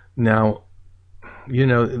 Now, you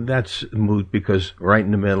know, that's moot because right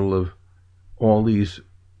in the middle of all these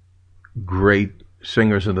great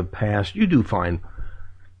singers of the past, you do find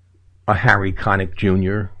a Harry Connick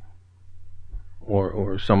Jr.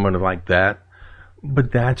 or someone like that,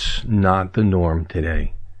 but that's not the norm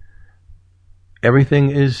today. Everything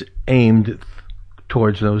is aimed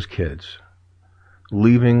towards those kids,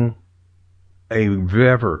 leaving a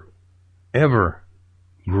ever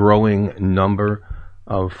growing number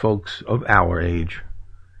of folks of our age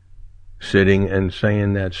sitting and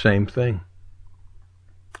saying that same thing.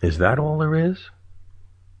 Is that all there is?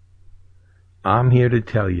 I'm here to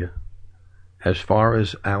tell you, as far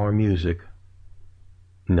as our music,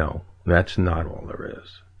 no, that's not all there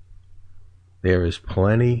is. There is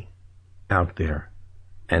plenty out there,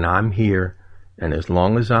 and I'm here, and as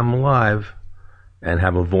long as I'm alive and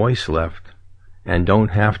have a voice left, and don't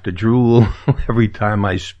have to drool every time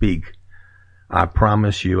I speak, I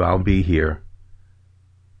promise you I'll be here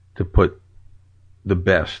to put the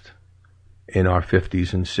best in our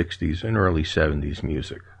 50s and 60s and early 70s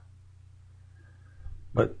music.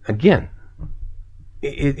 But again,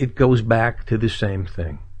 it goes back to the same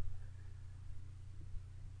thing.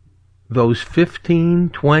 Those 15,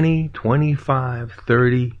 20, 25,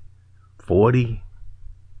 30, 40,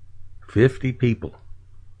 50 people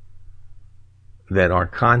that are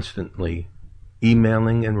constantly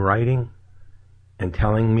emailing and writing and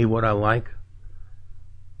telling me what I like,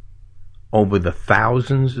 over the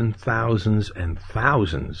thousands and thousands and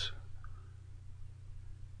thousands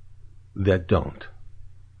that don't,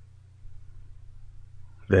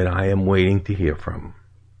 that I am waiting to hear from.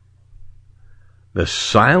 The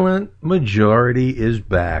silent majority is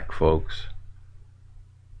back, folks.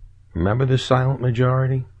 Remember the silent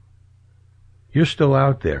majority? You're still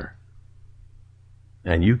out there.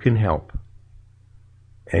 And you can help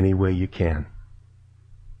any way you can.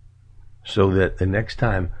 So that the next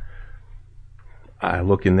time I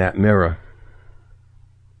look in that mirror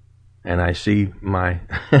and I see my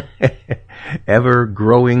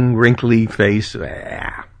ever-growing, wrinkly face,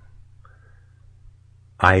 I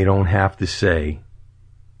don't have to say,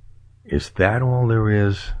 is that all there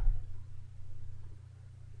is?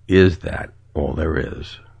 Is that all there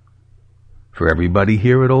is? For everybody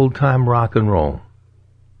here at Old Time Rock and Roll,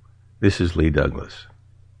 this is Lee Douglas.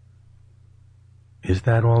 Is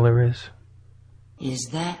that all there is? Is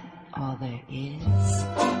that all there is?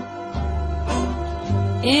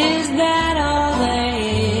 Is that all there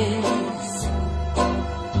is?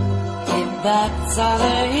 If that's all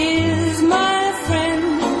there is, my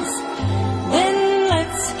friends, then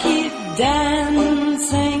let's keep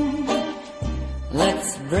dancing.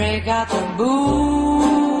 Let's break out the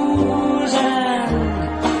booze and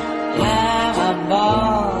have a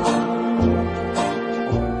ball.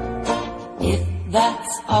 If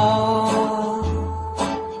that's all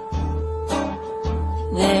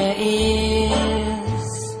there is.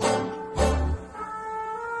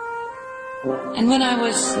 And when I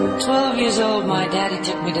was 12 years old, my daddy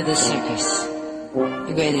took me to the circus,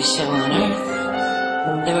 the greatest show on earth.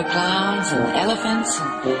 There were clowns and elephants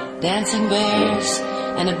and dancing bears,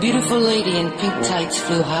 and a beautiful lady in pink tights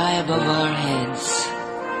flew high above our heads.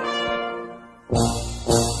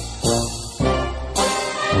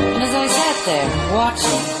 And as I sat there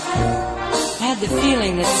watching, I had the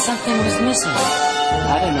feeling that something was missing.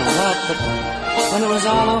 I don't know what, but when it was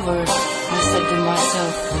all over, I said to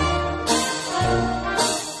myself,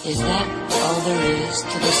 is that all there is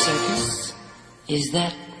to the circus? Is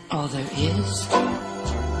that all there is?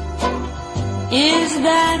 Is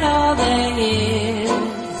that all there is?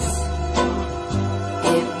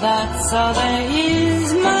 If that's all there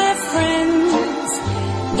is, my friends,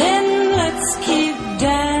 then let's keep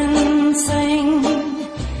dancing.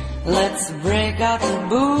 Let's break out the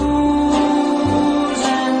booze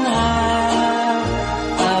and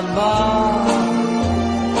have a ball.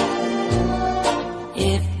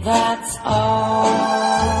 If that's all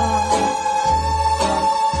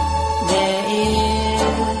there is.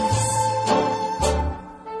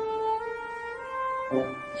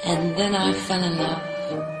 And then I fell in love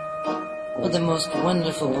with the most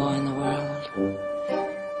wonderful boy in the world.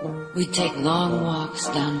 We'd take long walks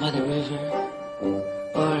down by the river,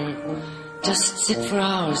 or just sit for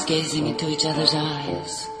hours gazing into each other's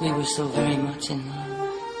eyes. We were so very much in love.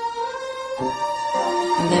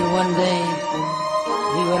 And then one day,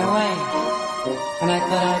 he went away, and I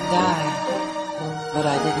thought I'd die, but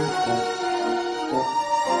I didn't.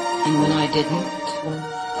 And when I didn't,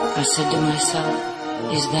 I said to myself,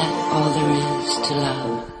 is that all there is to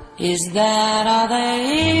love? Is that all there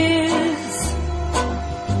is?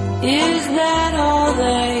 Is that all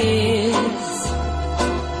there is?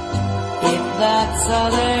 If that's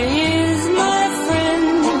all there is, my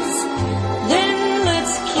friends, then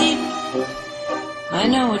let's keep. I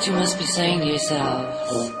know what you must be saying to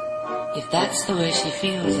yourselves. If that's the way she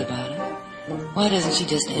feels about it, why doesn't she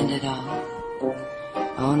just end it all?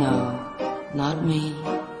 Oh no, not me.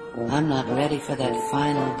 I'm not ready for that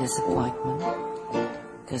final disappointment.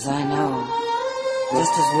 'Cause I know,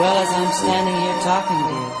 just as well as I'm standing here talking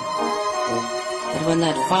to you, that when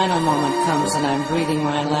that final moment comes and I'm breathing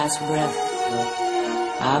my last breath,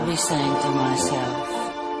 I'll be saying to myself,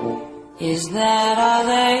 is that all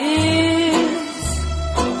there is?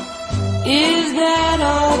 Is that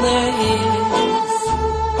all there is?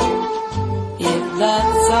 If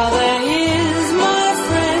that's all there is, my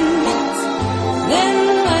friends,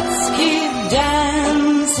 then let's keep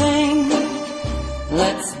dancing.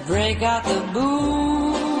 Let's break out the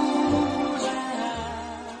booze.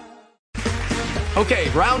 Okay,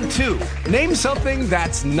 round two. Name something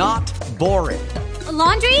that's not boring. A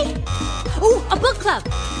laundry? Ooh, a book club.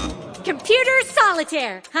 Computer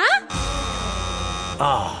solitaire, huh?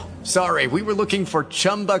 Ah, sorry, we were looking for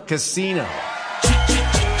Chumba Casino.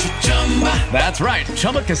 That's right,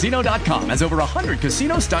 ChumbaCasino.com has over 100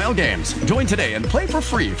 casino-style games. Join today and play for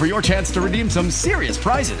free for your chance to redeem some serious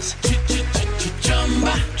prizes.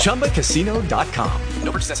 ChumbaCasino.com.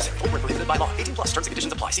 No purchase necessary. Void where prohibited by law. 18+ terms and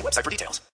conditions apply. See website for details.